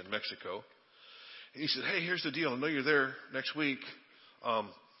now. He's in Mexico. And he said, hey, here's the deal. I know you're there next week.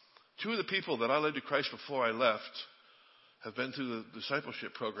 Two of the people that I led to Christ before I left have been through the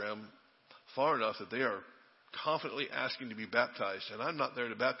discipleship program far enough that they are confidently asking to be baptized. And I'm not there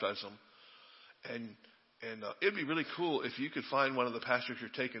to baptize them. And it'd be really cool if you could find one of the pastors you're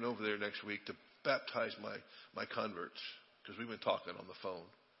taking over there next week to baptize my converts. Because we've been talking on the phone.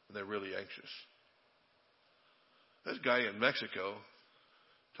 And they're really anxious. This guy in Mexico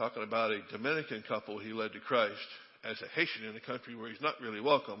talking about a Dominican couple he led to Christ as a Haitian in a country where he's not really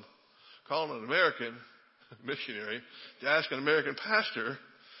welcome, calling an American missionary to ask an American pastor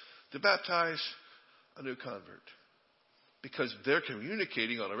to baptize a new convert. Because they're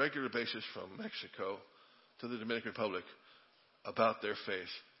communicating on a regular basis from Mexico to the Dominican Republic about their faith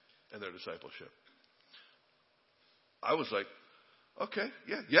and their discipleship. I was like, okay,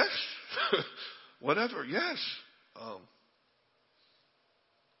 yeah, yes, whatever, yes.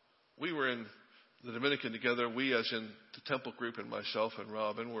 We were in the Dominican together. We, as in the Temple group, and myself and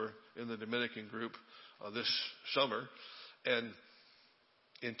Robin, were in the Dominican group this summer. And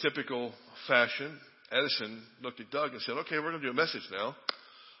in typical fashion, Edison looked at Doug and said, okay, we're going to do a message now.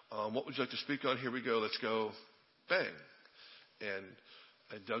 What would you like to speak on? Here we go. Let's go. Bang.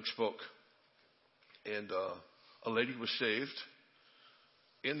 And Doug spoke. And a lady was saved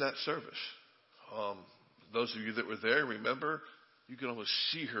in that service. Those of you that were there, remember, you could almost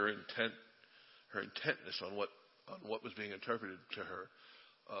see her intentness on what was being interpreted to her.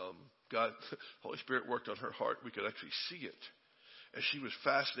 God, Holy Spirit worked on her heart. We could actually see it. And she was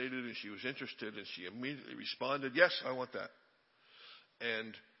fascinated and she was interested and she immediately responded, yes, I want that.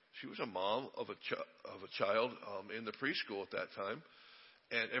 And she was a mom of a child in the preschool at that time.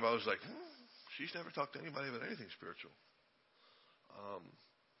 And everybody was like, she's never talked to anybody about anything spiritual.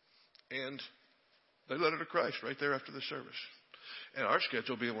 And they led her to Christ right there after the service. And our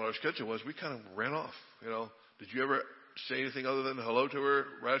schedule, being what our schedule was, we kind of ran off. Did you ever say anything other than hello to her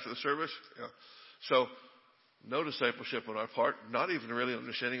right after the service? Yeah. So no discipleship on our part, not even really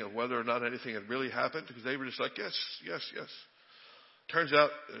understanding of whether or not anything had really happened, because they were just like, yes. Turns out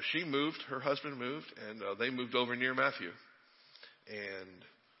she moved, her husband moved, and they moved over near Matthew. And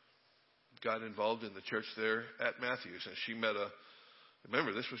got involved in the church there at Matthew's. And she met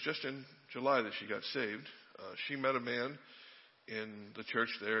remember, this was just in July that she got saved. She met a man in the church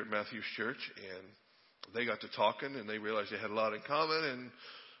there at Matthew's church, and they got to talking, and they realized they had a lot in common. And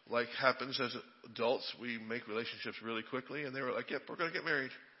like happens as adults, we make relationships really quickly. And they were like, yep, we're going to get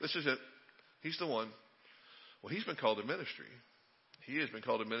married. This is it. He's the one. Well, he's been called to ministry. He has been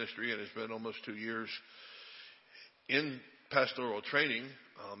called to ministry, and it's been almost 2 years in pastoral training.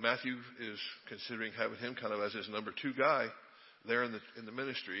 Matthew is considering having him kind of as his number 2 guy there in the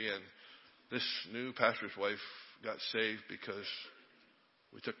ministry. And This new pastor's wife got saved because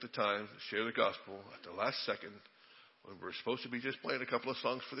we took the time to share the gospel at the last second when we're supposed to be just playing a couple of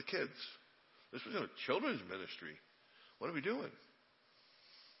songs for the kids. This was a children's ministry. What are we doing?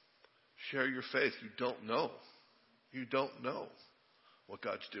 Share your faith. You don't know. You don't know what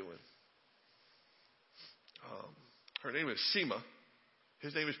God's doing. Her name is Seema.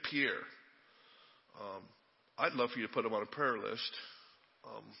 His name is Pierre. I'd love for you to put him on a prayer list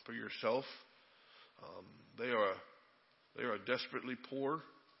for yourself. They are desperately poor,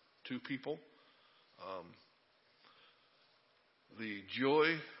 two people. The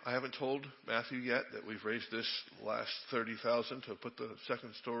joy, I haven't told Matthew yet that we've raised this last $30,000 to put the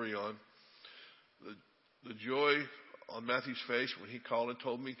second story on. The joy on Matthew's face when he called and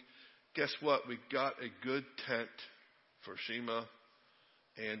told me, guess what? We got a good tent for Seema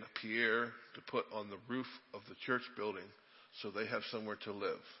and Pierre to put on the roof of the church building so they have somewhere to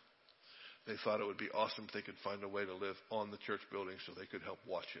live. They thought it would be awesome if they could find a way to live on the church building so they could help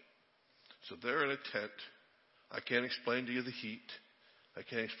watch it. So they're in a tent. I can't explain to you the heat. I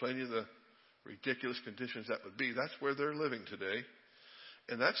can't explain to you the ridiculous conditions that would be. That's where they're living today.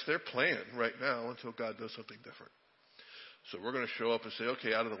 And that's their plan right now until God does something different. So we're going to show up and say,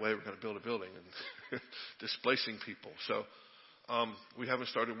 okay, out of the way, we're going to build a building and displacing people. So we haven't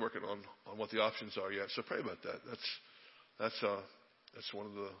started working on what the options are yet. So pray about that. That's one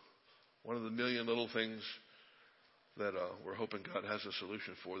of the million little things that we're hoping God has a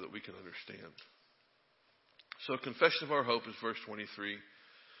solution for that we can understand. So confession of our hope is verse 23.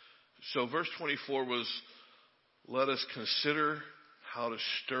 So verse 24 was, let us consider how to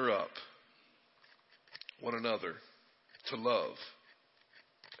stir up one another to love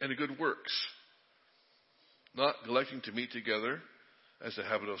and to good works, not neglecting to meet together as the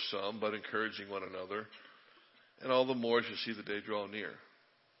habit of some, but encouraging one another, and all the more as you see the day draw near.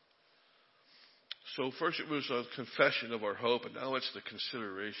 So first it was a confession of our hope, and now it's the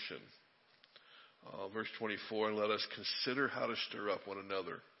consideration. Verse 24, and let us consider how to stir up one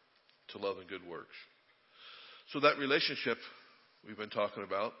another to love and good works. So that relationship we've been talking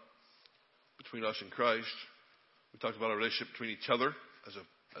about between us and Christ, we talked about our relationship between each other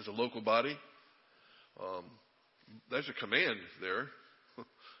as a local body. There's a command there.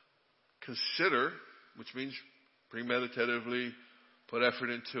 Consider, which means premeditatively, put effort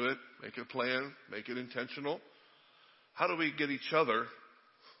into it, make a plan, make it intentional. How do we get each other,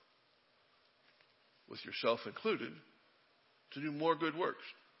 with yourself included, to do more good works,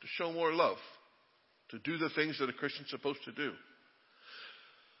 to show more love, to do the things that a Christian's supposed to do?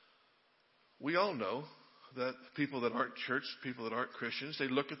 We all know that people that aren't church, people that aren't Christians, they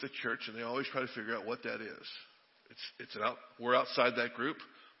look at the church and they always try to figure out what that is. We're outside that group.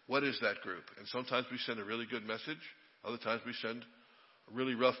 What is that group? And sometimes we send a really good message. Other times we send a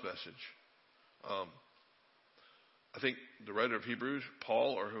really rough message. I think the writer of Hebrews,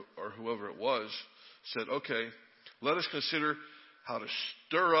 Paul or whoever it was, said, okay, let us consider how to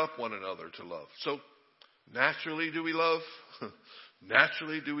stir up one another to love. So naturally do we love?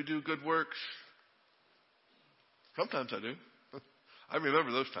 Naturally do we do good works? Sometimes I do. I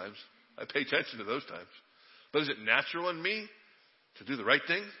remember those times. I pay attention to those times. But is it natural in me to do the right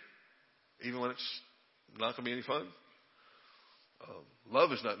thing, even when it's not going to be any fun?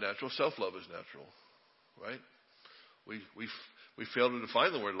 Love is not natural. Self-love is natural, right? We fail to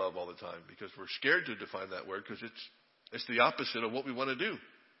define the word love all the time because we're scared to define that word because it's the opposite of what we want to do.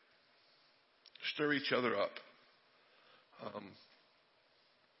 Stir each other up.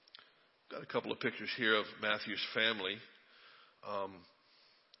 Got a couple of pictures here of Matthew's family.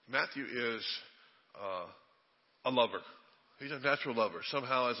 Matthew is a lover. He's a natural lover.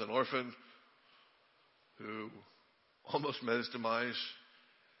 Somehow, as an orphan who almost met his demise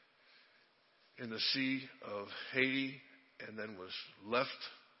in the sea of Haiti and then was left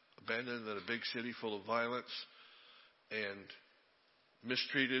abandoned in a big city full of violence and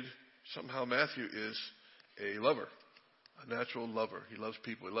mistreated, somehow Matthew is a lover. A natural lover. He loves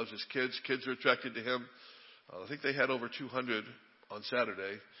people. He loves his kids. Kids are attracted to him. I think they had over 200 on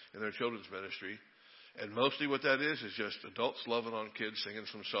Saturday in their children's ministry. And mostly what that is just adults loving on kids, singing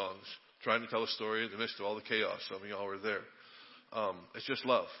some songs, trying to tell a story in the midst of all the chaos. Some of y'all were there. It's just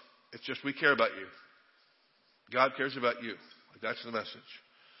love. It's just we care about you. God cares about you. That's the message.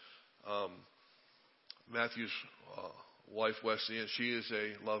 Matthew's wife, Wesley, and she is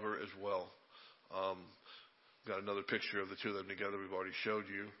a lover as well. Got another picture of the two of them together we've already showed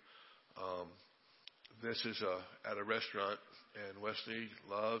you. This is at a restaurant, and Wesley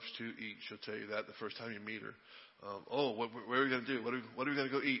loves to eat. She'll tell you that the first time you meet her. Where are we going to do? What are we going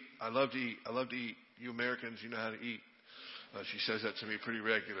to go eat? I love to eat. I love to eat. You Americans, you know how to eat. She says that to me pretty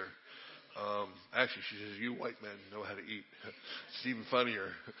regular. Actually, she says, you white men know how to eat. It's even funnier.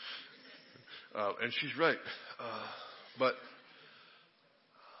 And she's right. But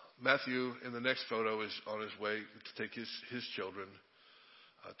Matthew, in the next photo, is on his way to take his children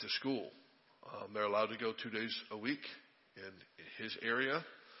to school. They're allowed to go 2 days a week in his area.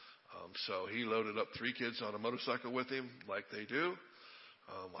 So he loaded up 3 kids on a motorcycle with him, like they do.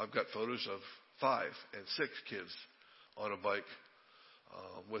 I've got photos of 5 and 6 kids on a bike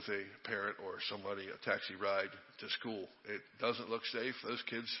with a parent or somebody, a taxi ride to school. It doesn't look safe. Those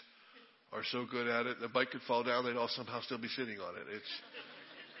kids are so good at it. The bike could fall down. They'd all somehow still be sitting on it.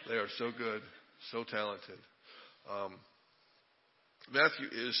 They are so good, so talented. Matthew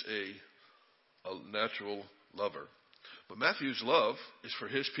is a natural lover. But Matthew's love is for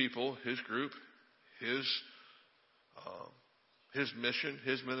his people, his group, his mission,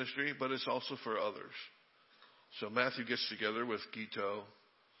 his ministry, but it's also for others. So Matthew gets together with Guito,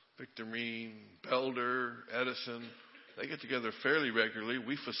 Victorine, Belder, Edison. They get together fairly regularly.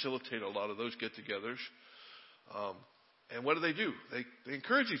 We facilitate a lot of those get-togethers. And what do? They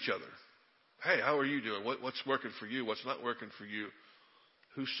encourage each other. Hey, how are you doing? What's working for you? What's not working for you?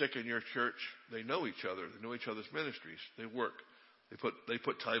 Who's sick in your church? They know each other. They know each other's ministries. They work. They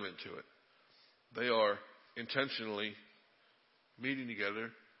put time into it. They are intentionally meeting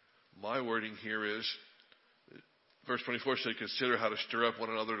together. My wording here is, verse 24 said, consider how to stir up one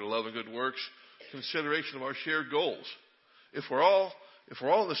another to love and good works. Consideration of our shared goals. If we're all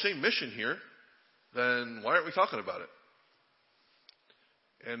in the same mission here, then why aren't we talking about it?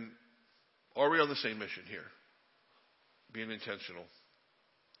 And are we on the same mission here? Being intentional.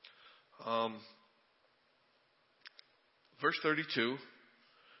 Verse 32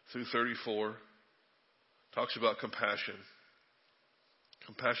 through 34 talks about compassion.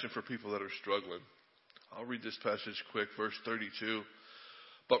 Compassion for people that are struggling. I'll read this passage quick. Verse 32.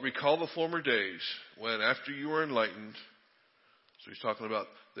 But recall the former days when after you were enlightened. So he's talking about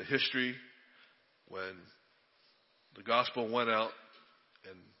the history when the gospel went out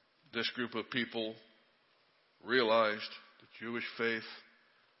and this group of people realized the Jewish faith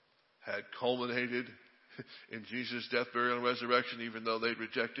had culminated in Jesus' death, burial, and resurrection, even though they'd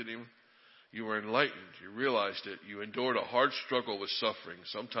rejected him. You were enlightened. You realized it. You endured a hard struggle with suffering,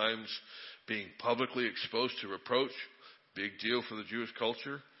 sometimes being publicly exposed to reproach, big deal for the Jewish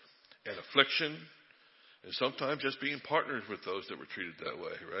culture, and affliction, and sometimes just being partners with those that were treated that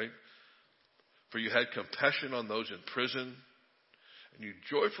way, right? For you had compassion on those in prison, and you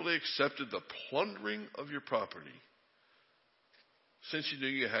joyfully accepted the plundering of your property, since you knew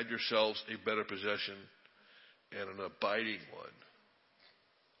you had yourselves a better possession and an abiding one.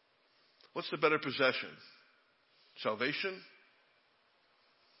 What's the better possession? Salvation?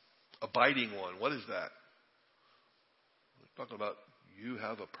 Abiding one. What is that? We're talking about you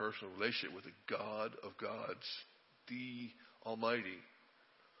have a personal relationship with the God of gods, the Almighty.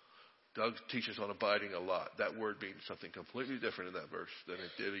 Doug teaches on abiding a lot. That word means something completely different in that verse than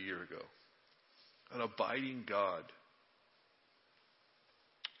it did a year ago. An abiding God.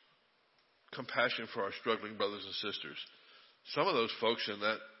 Compassion for our struggling brothers and sisters. Some of those folks in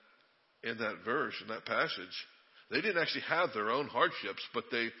that verse, in that passage, they didn't actually have their own hardships, but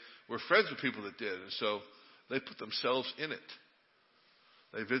they were friends with people that did, and so they put themselves in it.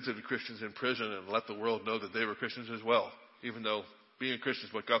 They visited Christians in prison and let the world know that they were Christians as well. Even though being Christians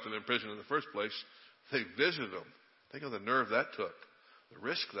is what got them in prison in the first place, they visited them. Think of the nerve that took, the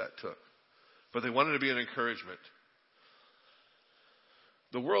risk that took. But they wanted to be an encouragement.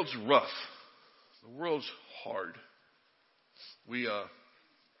 The world's rough. The world's hard.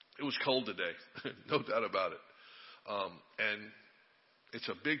 It was cold today, no doubt about it. And it's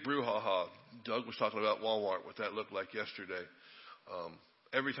a big brouhaha. Doug was talking about Walmart, what that looked like yesterday.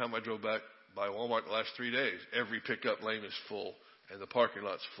 Every time I drove back by Walmart the last 3 days, every pickup lane is full and the parking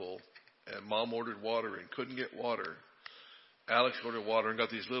lot's full. And Mom ordered water and couldn't get water. Alex ordered water and got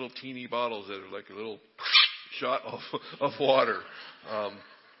these little teeny bottles that are like a little shot of water.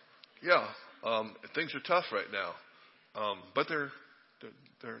 Things are tough right now. But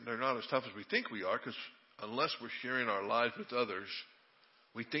they're not as tough as we think we are, because unless we're sharing our lives with others,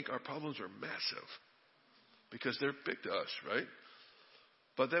 we think our problems are massive because they're big to us, right?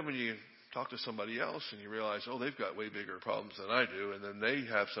 But then when you talk to somebody else and you realize, oh, they've got way bigger problems than I do, and then they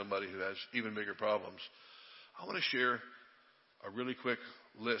have somebody who has even bigger problems. I want to share a really quick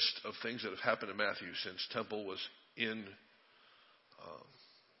list of things that have happened to Matthew since Temple was in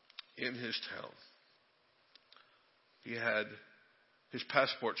his town. He had his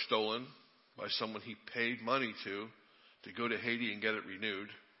passport stolen by someone he paid money to go to Haiti and get it renewed.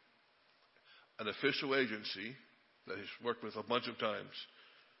 An official agency that he's worked with a bunch of times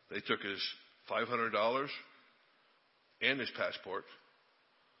They took his $500 and his passport,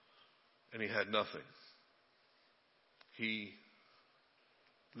 and he had nothing. He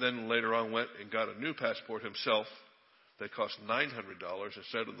then later on went and got a new passport himself that cost $900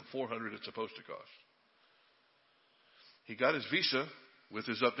 instead of the $400 it's supposed to cost. He got his visa with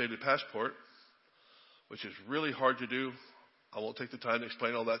his updated passport, which is really hard to do. I won't take the time to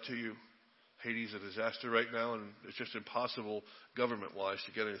explain all that to you. Haiti's a disaster right now, and it's just impossible government-wise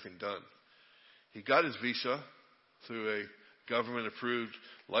to get anything done. He got his visa through a government-approved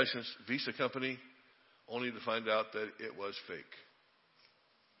licensed visa company, only to find out that it was fake.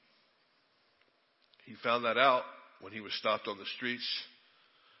 He found that out when he was stopped on the streets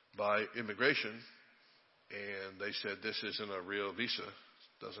by immigration, and they said, this isn't a real visa.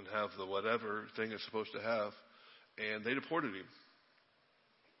 It doesn't have the whatever thing it's supposed to have. And they deported him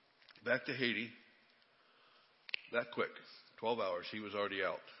back to Haiti that quick. 12 hours, he was already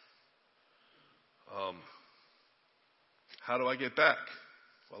out. How do I get back?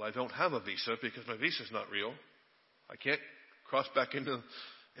 Well, I don't have a visa because my visa's not real. I can't cross back into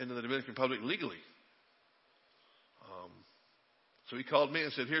the Dominican Republic legally. So he called me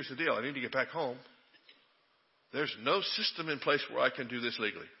and said, here's the deal. I need to get back home. There's no system in place where I can do this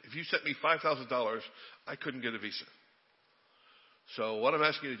legally. If you sent me $5,000, I couldn't get a visa. So what I'm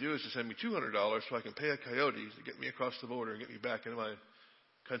asking you to do is to send me $200 so I can pay a coyote to get me across the border and get me back into my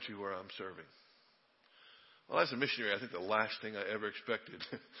country where I'm serving. Well, as a missionary, I think the last thing I ever expected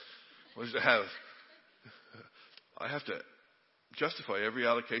was to have to justify every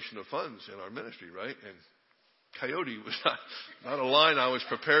allocation of funds in our ministry, right? And coyote was not a line I was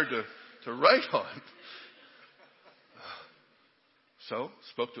prepared to write on. So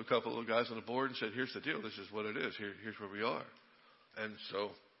spoke to a couple of guys on the board and said, here's the deal. This is what it is. Here's where we are. And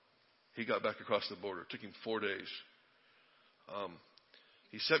so he got back across the border. It took him 4 days.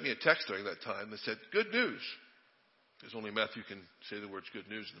 He sent me a text during that time that said, good news. Because only Matthew can say the words good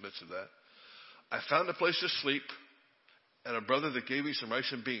news in the midst of that. I found a place to sleep and a brother that gave me some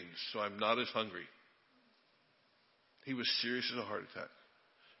rice and beans, so I'm not as hungry. He was serious as a heart attack.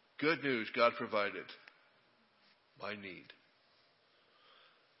 Good news, God provided my need.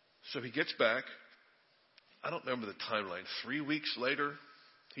 So he gets back. I don't remember the timeline. 3 weeks later,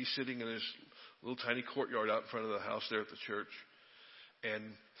 he's sitting in his little tiny courtyard out in front of the house there at the church. And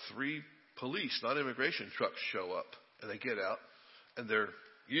 3 police, not immigration trucks, show up. And they get out. And they're,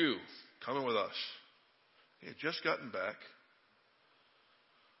 you, coming with us. He had just gotten back.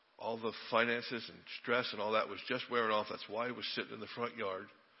 All the finances and stress and all that was just wearing off. That's why he was sitting in the front yard.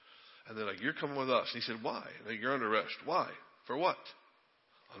 And they're like, you're coming with us. And he said, why? And they're, you're under arrest. Why? For what?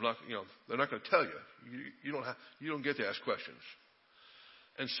 I'm not, they're not going to tell you. You don't get to ask questions.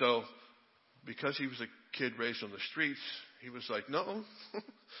 And so, because he was a kid raised on the streets, he was like, no,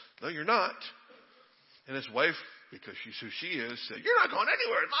 no, you're not. And his wife, because she's who she is, said, you're not going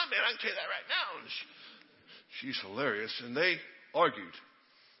anywhere. Mom, man, I can tell you that right now. And she's hilarious. And they argued.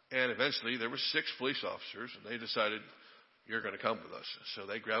 And eventually there were 6 police officers, and they decided, you're going to come with us. So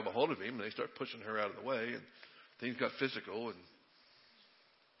they grab a hold of him, and they start pushing her out of the way, and things got physical. And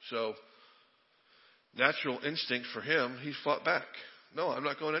so, natural instinct for him, he fought back. No, I'm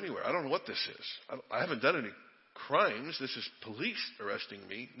not going anywhere. I don't know what this is. I haven't done any crimes. This is police arresting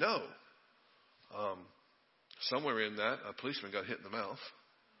me. No. Somewhere in that, a policeman got hit in the mouth,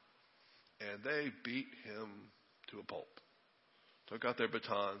 and they beat him to a pulp. Took out their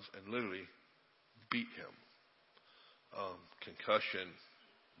batons and literally beat him. Concussion,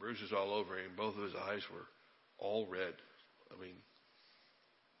 bruises all over him. Both of his eyes were all red.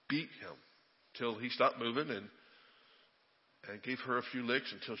 Beat him till he stopped moving and gave her a few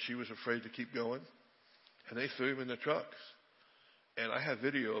licks until she was afraid to keep going. And they threw him in the truck. And I have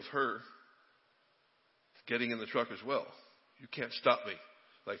video of her getting in the truck as well. You can't stop me.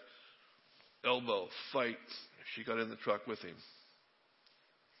 Like, elbow, fight. She got in the truck with him.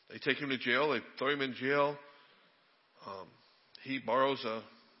 They take him to jail. They throw him in jail. He borrows a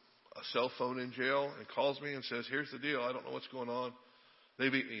cell phone in jail and calls me and says, here's the deal. I don't know what's going on. They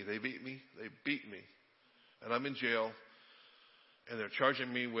beat me. They beat me. They beat me. And I'm in jail. And they're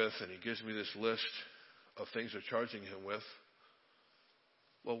charging me with, and he gives me this list of things they're charging him with.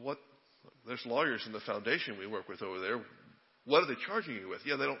 Well, there's lawyers in the foundation we work with over there. What are they charging you with?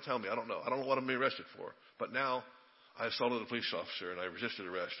 Yeah, they don't tell me. I don't know. I don't know what I'm being arrested for. But now I assaulted a police officer and I resisted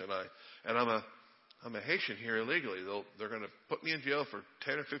arrest. And I'm a Haitian here illegally. They're going to put me in jail for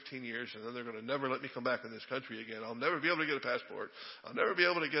 10 or 15 years, and then they're going to never let me come back in this country again. I'll never be able to get a passport. I'll never be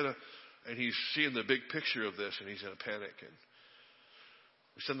able to get and he's seeing the big picture of this, and he's in a panic. And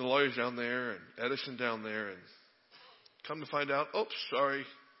we send the lawyers down there and Edison down there, and come to find out, oops, sorry.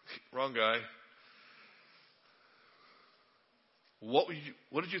 Wrong guy. What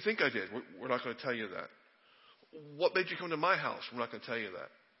did you think I did? We're not going to tell you that. What made you come to my house? We're not going to tell you that.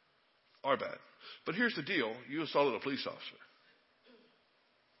 Our bad. But here's the deal. You assaulted a police officer.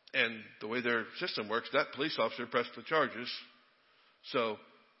 And the way their system works, that police officer pressed the charges. So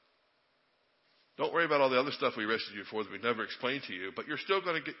don't worry about all the other stuff we arrested you for that we never explained to you. But you're still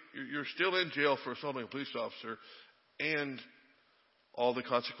in jail for assaulting a police officer, and all the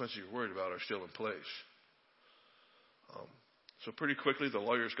consequences you're worried about are still in place. So pretty quickly, the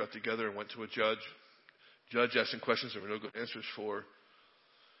lawyers got together and went to a judge. Judge asked some questions there were no good answers for.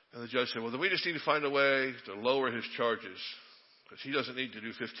 And the judge said, well, then we just need to find a way to lower his charges, because he doesn't need to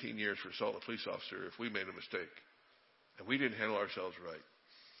do 15 years for assault a police officer if we made a mistake. And we didn't handle ourselves right.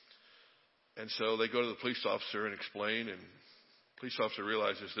 And so they go to the police officer and explain, and the police officer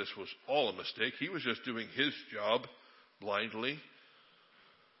realizes this was all a mistake. He was just doing his job blindly.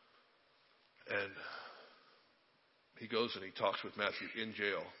 And he goes and he talks with Matthew in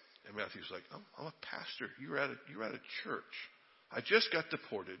jail. And Matthew's like, I'm a pastor. You're at a church. I just got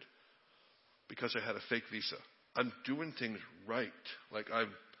deported because I had a fake visa. I'm doing things right. Like I'm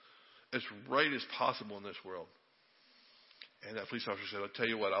as right as possible in this world. And that police officer said, I'll tell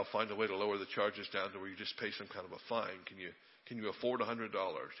you what, I'll find a way to lower the charges down to where you just pay some kind of a fine. Can you afford $100?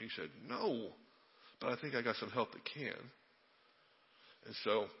 He said, no, but I think I got some help that can. And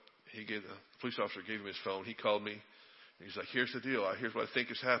so the police officer gave him his phone. He called me. And he's like, here's the deal. Here's what I think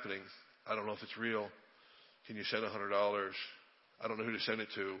is happening. I don't know if it's real. Can you send $100? I don't know who to send it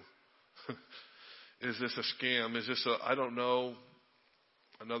to. Is this a scam? Is this I don't know,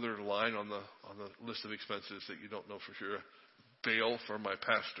 another line on the list of expenses that you don't know for sure. Bail for my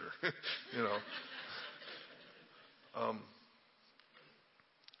pastor. You know.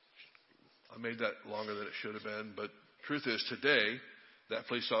 I made that longer than it should have been, but truth is today, that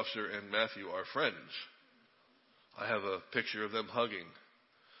police officer and Matthew are friends. I have a picture of them hugging.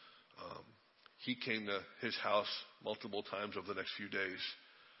 He came to his house multiple times over the next few days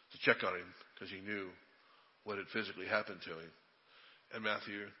to check on him because he knew what had physically happened to him. And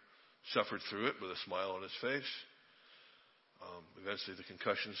Matthew suffered through it with a smile on his face. Eventually the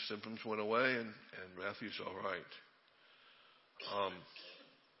concussion symptoms went away, and Matthew's all right.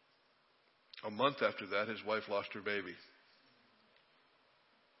 A month after that, his wife lost her baby.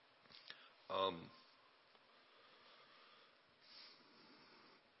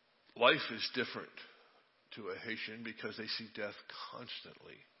 Life is different to a Haitian because they see death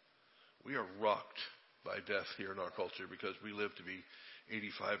constantly. We are rocked by death here in our culture because we live to be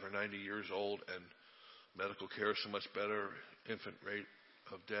 85 or 90 years old, and medical care is so much better. Infant rate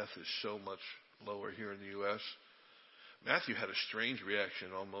of death is so much lower here in the U.S. Matthew had a strange reaction,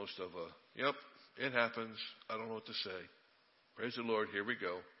 almost of yep, it happens. I don't know what to say. Praise the Lord, here we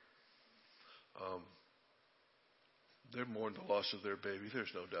go. They're mourning the loss of their baby.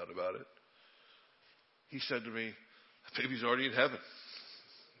 There's no doubt about it. He said to me, the baby's already in heaven.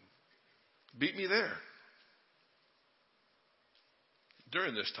 Beat me there.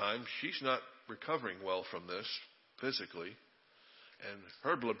 During this time, she's not recovering well from this physically, and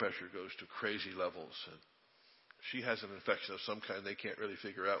her blood pressure goes to crazy levels, and she has an infection of some kind they can't really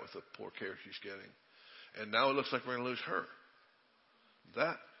figure out with the poor care she's getting. And now it looks like we're going to lose her.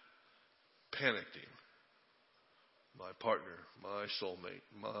 That panicked him. My partner, my soulmate,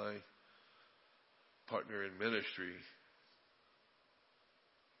 my partner in ministry.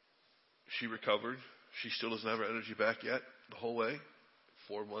 She recovered. She still doesn't have her energy back yet the whole way.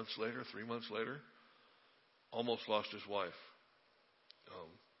 4 months later, 3 months later, almost lost his wife.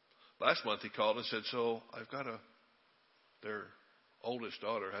 Last month he called and said, so their oldest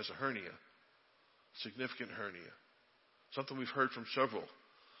daughter has a hernia, significant hernia. Something we've heard from several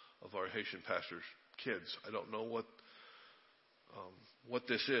of our Haitian pastors' kids. I don't know what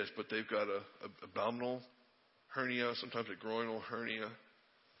this is, but they've got a abdominal hernia, sometimes a groinal hernia,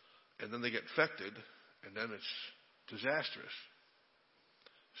 and then they get infected, and then it's disastrous.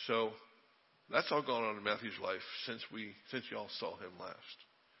 So that's all gone on in Matthew's life since y'all saw him last.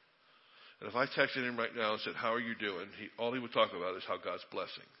 And if I texted him right now and said, how are you doing? All he would talk about is how God's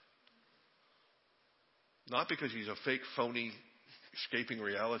blessing. Not because he's a fake, phony, escaping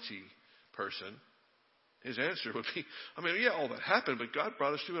reality person. His answer would be, yeah, all that happened, but God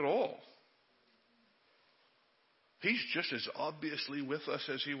brought us through it all. He's just as obviously with us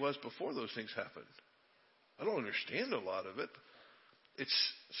as he was before those things happened. I don't understand a lot of it.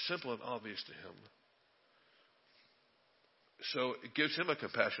 It's simple and obvious to him. So it gives him a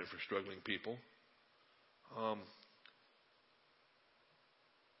compassion for struggling people.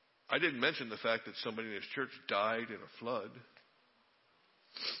 I didn't mention the fact that somebody in his church died in a flood.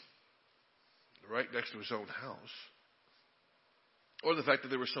 right next to his own house. Or the fact that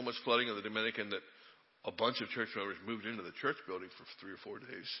there was so much flooding in the Dominican that a bunch of church members moved into the church building for 3 or 4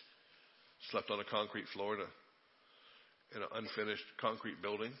 days, slept on a concrete floor in an unfinished concrete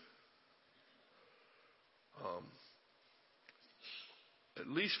building. At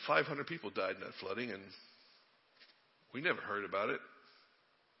least 500 people died in that flooding, and we never heard about it.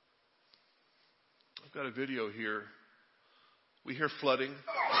 I've got a video here. We hear flooding.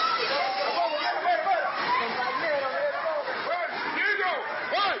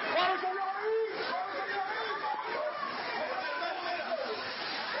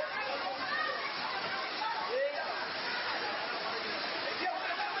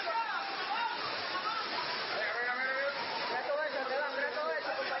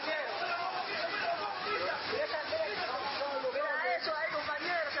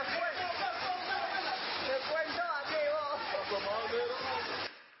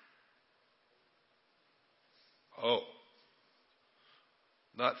 Oh,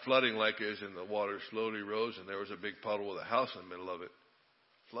 not flooding like is in the water slowly rose and there was a big puddle with a house in the middle of it.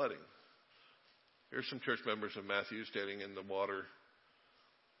 Flooding. Here's some church members of Matthew standing in the water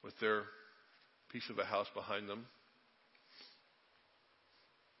with their piece of a house behind them.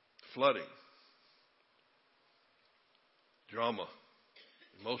 Flooding. Drama.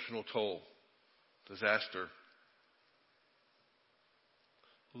 Emotional toll. Disaster.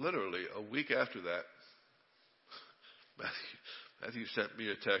 Literally, a week after that, Matthew sent me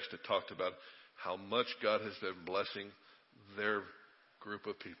a text that talked about how much God has been blessing their group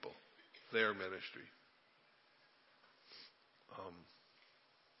of people, their ministry.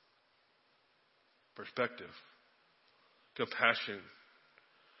 Perspective, compassion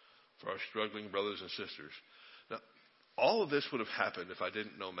for our struggling brothers and sisters. Now, all of this would have happened if I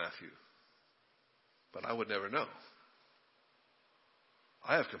didn't know Matthew, but I would never know.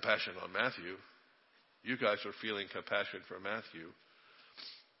 I have compassion on Matthew. You guys are feeling compassion for Matthew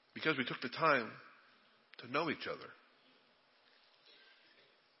because we took the time to know each other.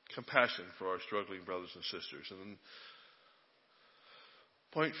 Compassion for our struggling brothers and sisters. And then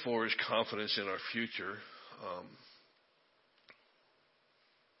point 4 is confidence in our future.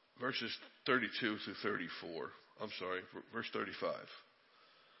 Verses 32 through 34. Verse 35.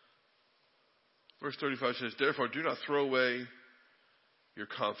 Verse 35 says, "Therefore do not throw away your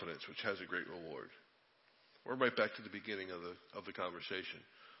confidence, which has a great reward." We're right back to the beginning of the conversation.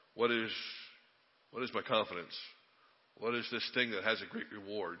 What is my confidence? What is this thing that has a great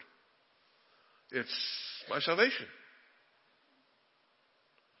reward? It's my salvation.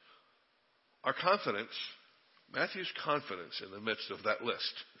 Our confidence, Matthew's confidence in the midst of that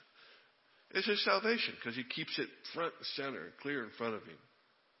list, is his salvation because he keeps it front and center and clear in front of him.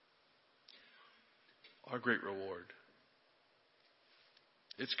 Our great reward.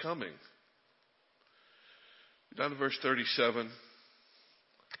 It's coming. Down to verse 37,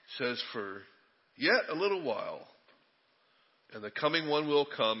 says, "For yet a little while, and the coming one will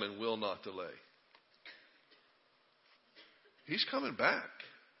come and will not delay." He's coming back.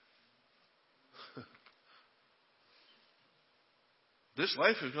 This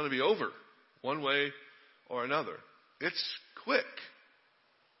life is going to be over one way or another. It's quick.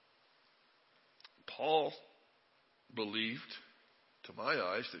 Paul believed, to my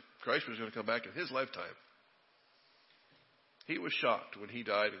eyes, that Christ was going to come back in his lifetime. He was shocked when he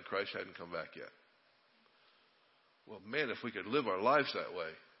died and Christ hadn't come back yet. Well, man, if we could live our lives that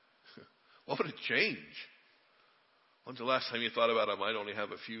way, what would it change? When's the last time you thought about I might only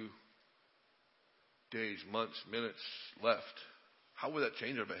have a few days, months, minutes left? How would that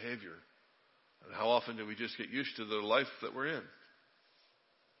change our behavior? And how often do we just get used to the life that we're in?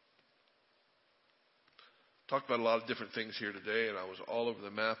 Talked about a lot of different things here today, and I was all over the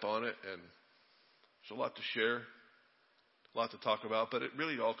map on it, and there's a lot to share. A lot to talk about, but it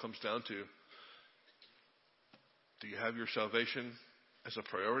really all comes down to, do you have your salvation as a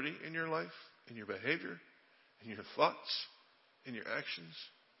priority in your life, in your behavior, in your thoughts, in your actions?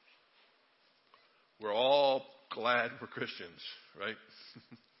 We're all glad we're Christians, right?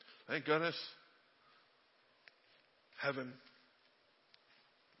 Thank goodness. Heaven.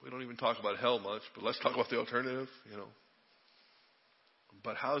 We don't even talk about hell much, but let's talk about the alternative,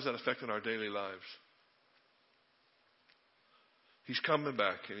 But how is that affecting our daily lives? He's coming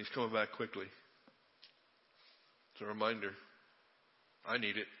back, and he's coming back quickly. It's a reminder. I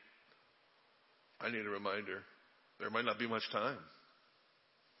need it. I need a reminder. There might not be much time.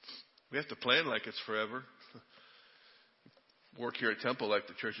 We have to plan like it's forever. Work here at Temple like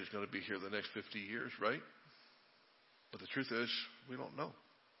the church is going to be here the next 50 years, right? But the truth is, we don't know.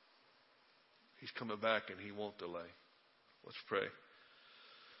 He's coming back, and he won't delay. Let's pray.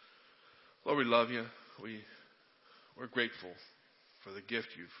 Lord, Lord, we love you. We're grateful for the gift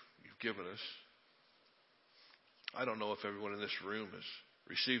you've given us. I don't know if everyone in this room has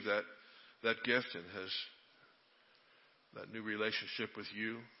received that gift and has that new relationship with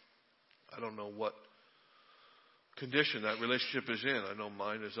you. I don't know what condition that relationship is in. I know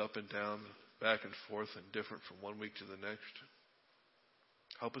mine is up and down, back and forth, and different from one week to the next.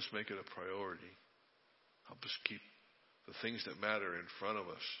 Help us make it a priority. Help us keep the things that matter in front of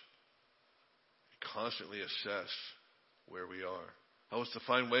us. Constantly assess where we are. Help us to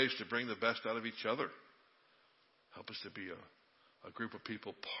find ways to bring the best out of each other. Help us to be a group of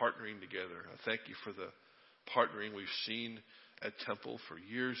people partnering together. I thank you for the partnering we've seen at Temple for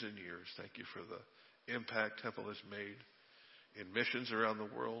years and years. Thank you for the impact Temple has made in missions around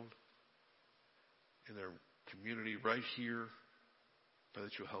the world, in their community right here. Pray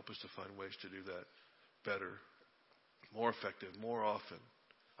that you'll help us to find ways to do that better, more effective, more often.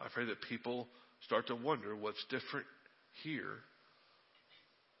 I pray that people start to wonder what's different here,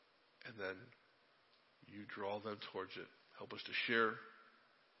 and then you draw them towards it. Help us to share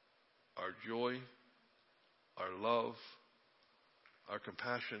our joy, our love, our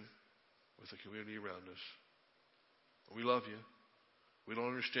compassion with the community around us. We love you. We don't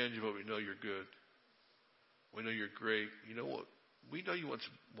understand you, but we know you're good. We know you're great. You know what? We know you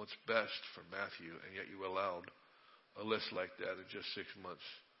what's best for Matthew, and yet you allowed a list like that in just 6 months.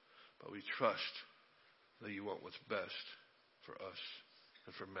 But we trust that you want what's best for us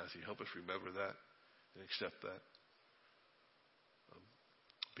and for Matthew. Help us remember that and accept that.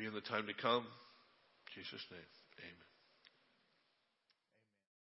 Be in the time to come. In Jesus' name, amen.